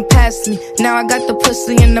put nothing past me. Now I got the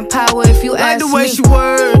pussy and the power if you ask me. Like the way she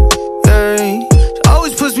work, yeah. She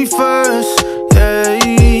always puts me first, yeah.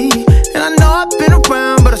 And I know I've been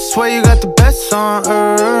around, but I swear you got the best on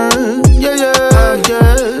earth. Yeah, yeah,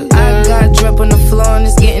 yeah. I got drip on the floor and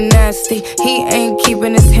it's getting nasty. He ain't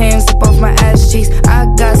keeping his hands up off my ass cheeks. I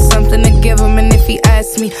got something to give him, and if he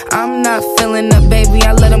asks me, I'm not feeling up, baby,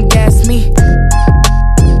 I let him gas me.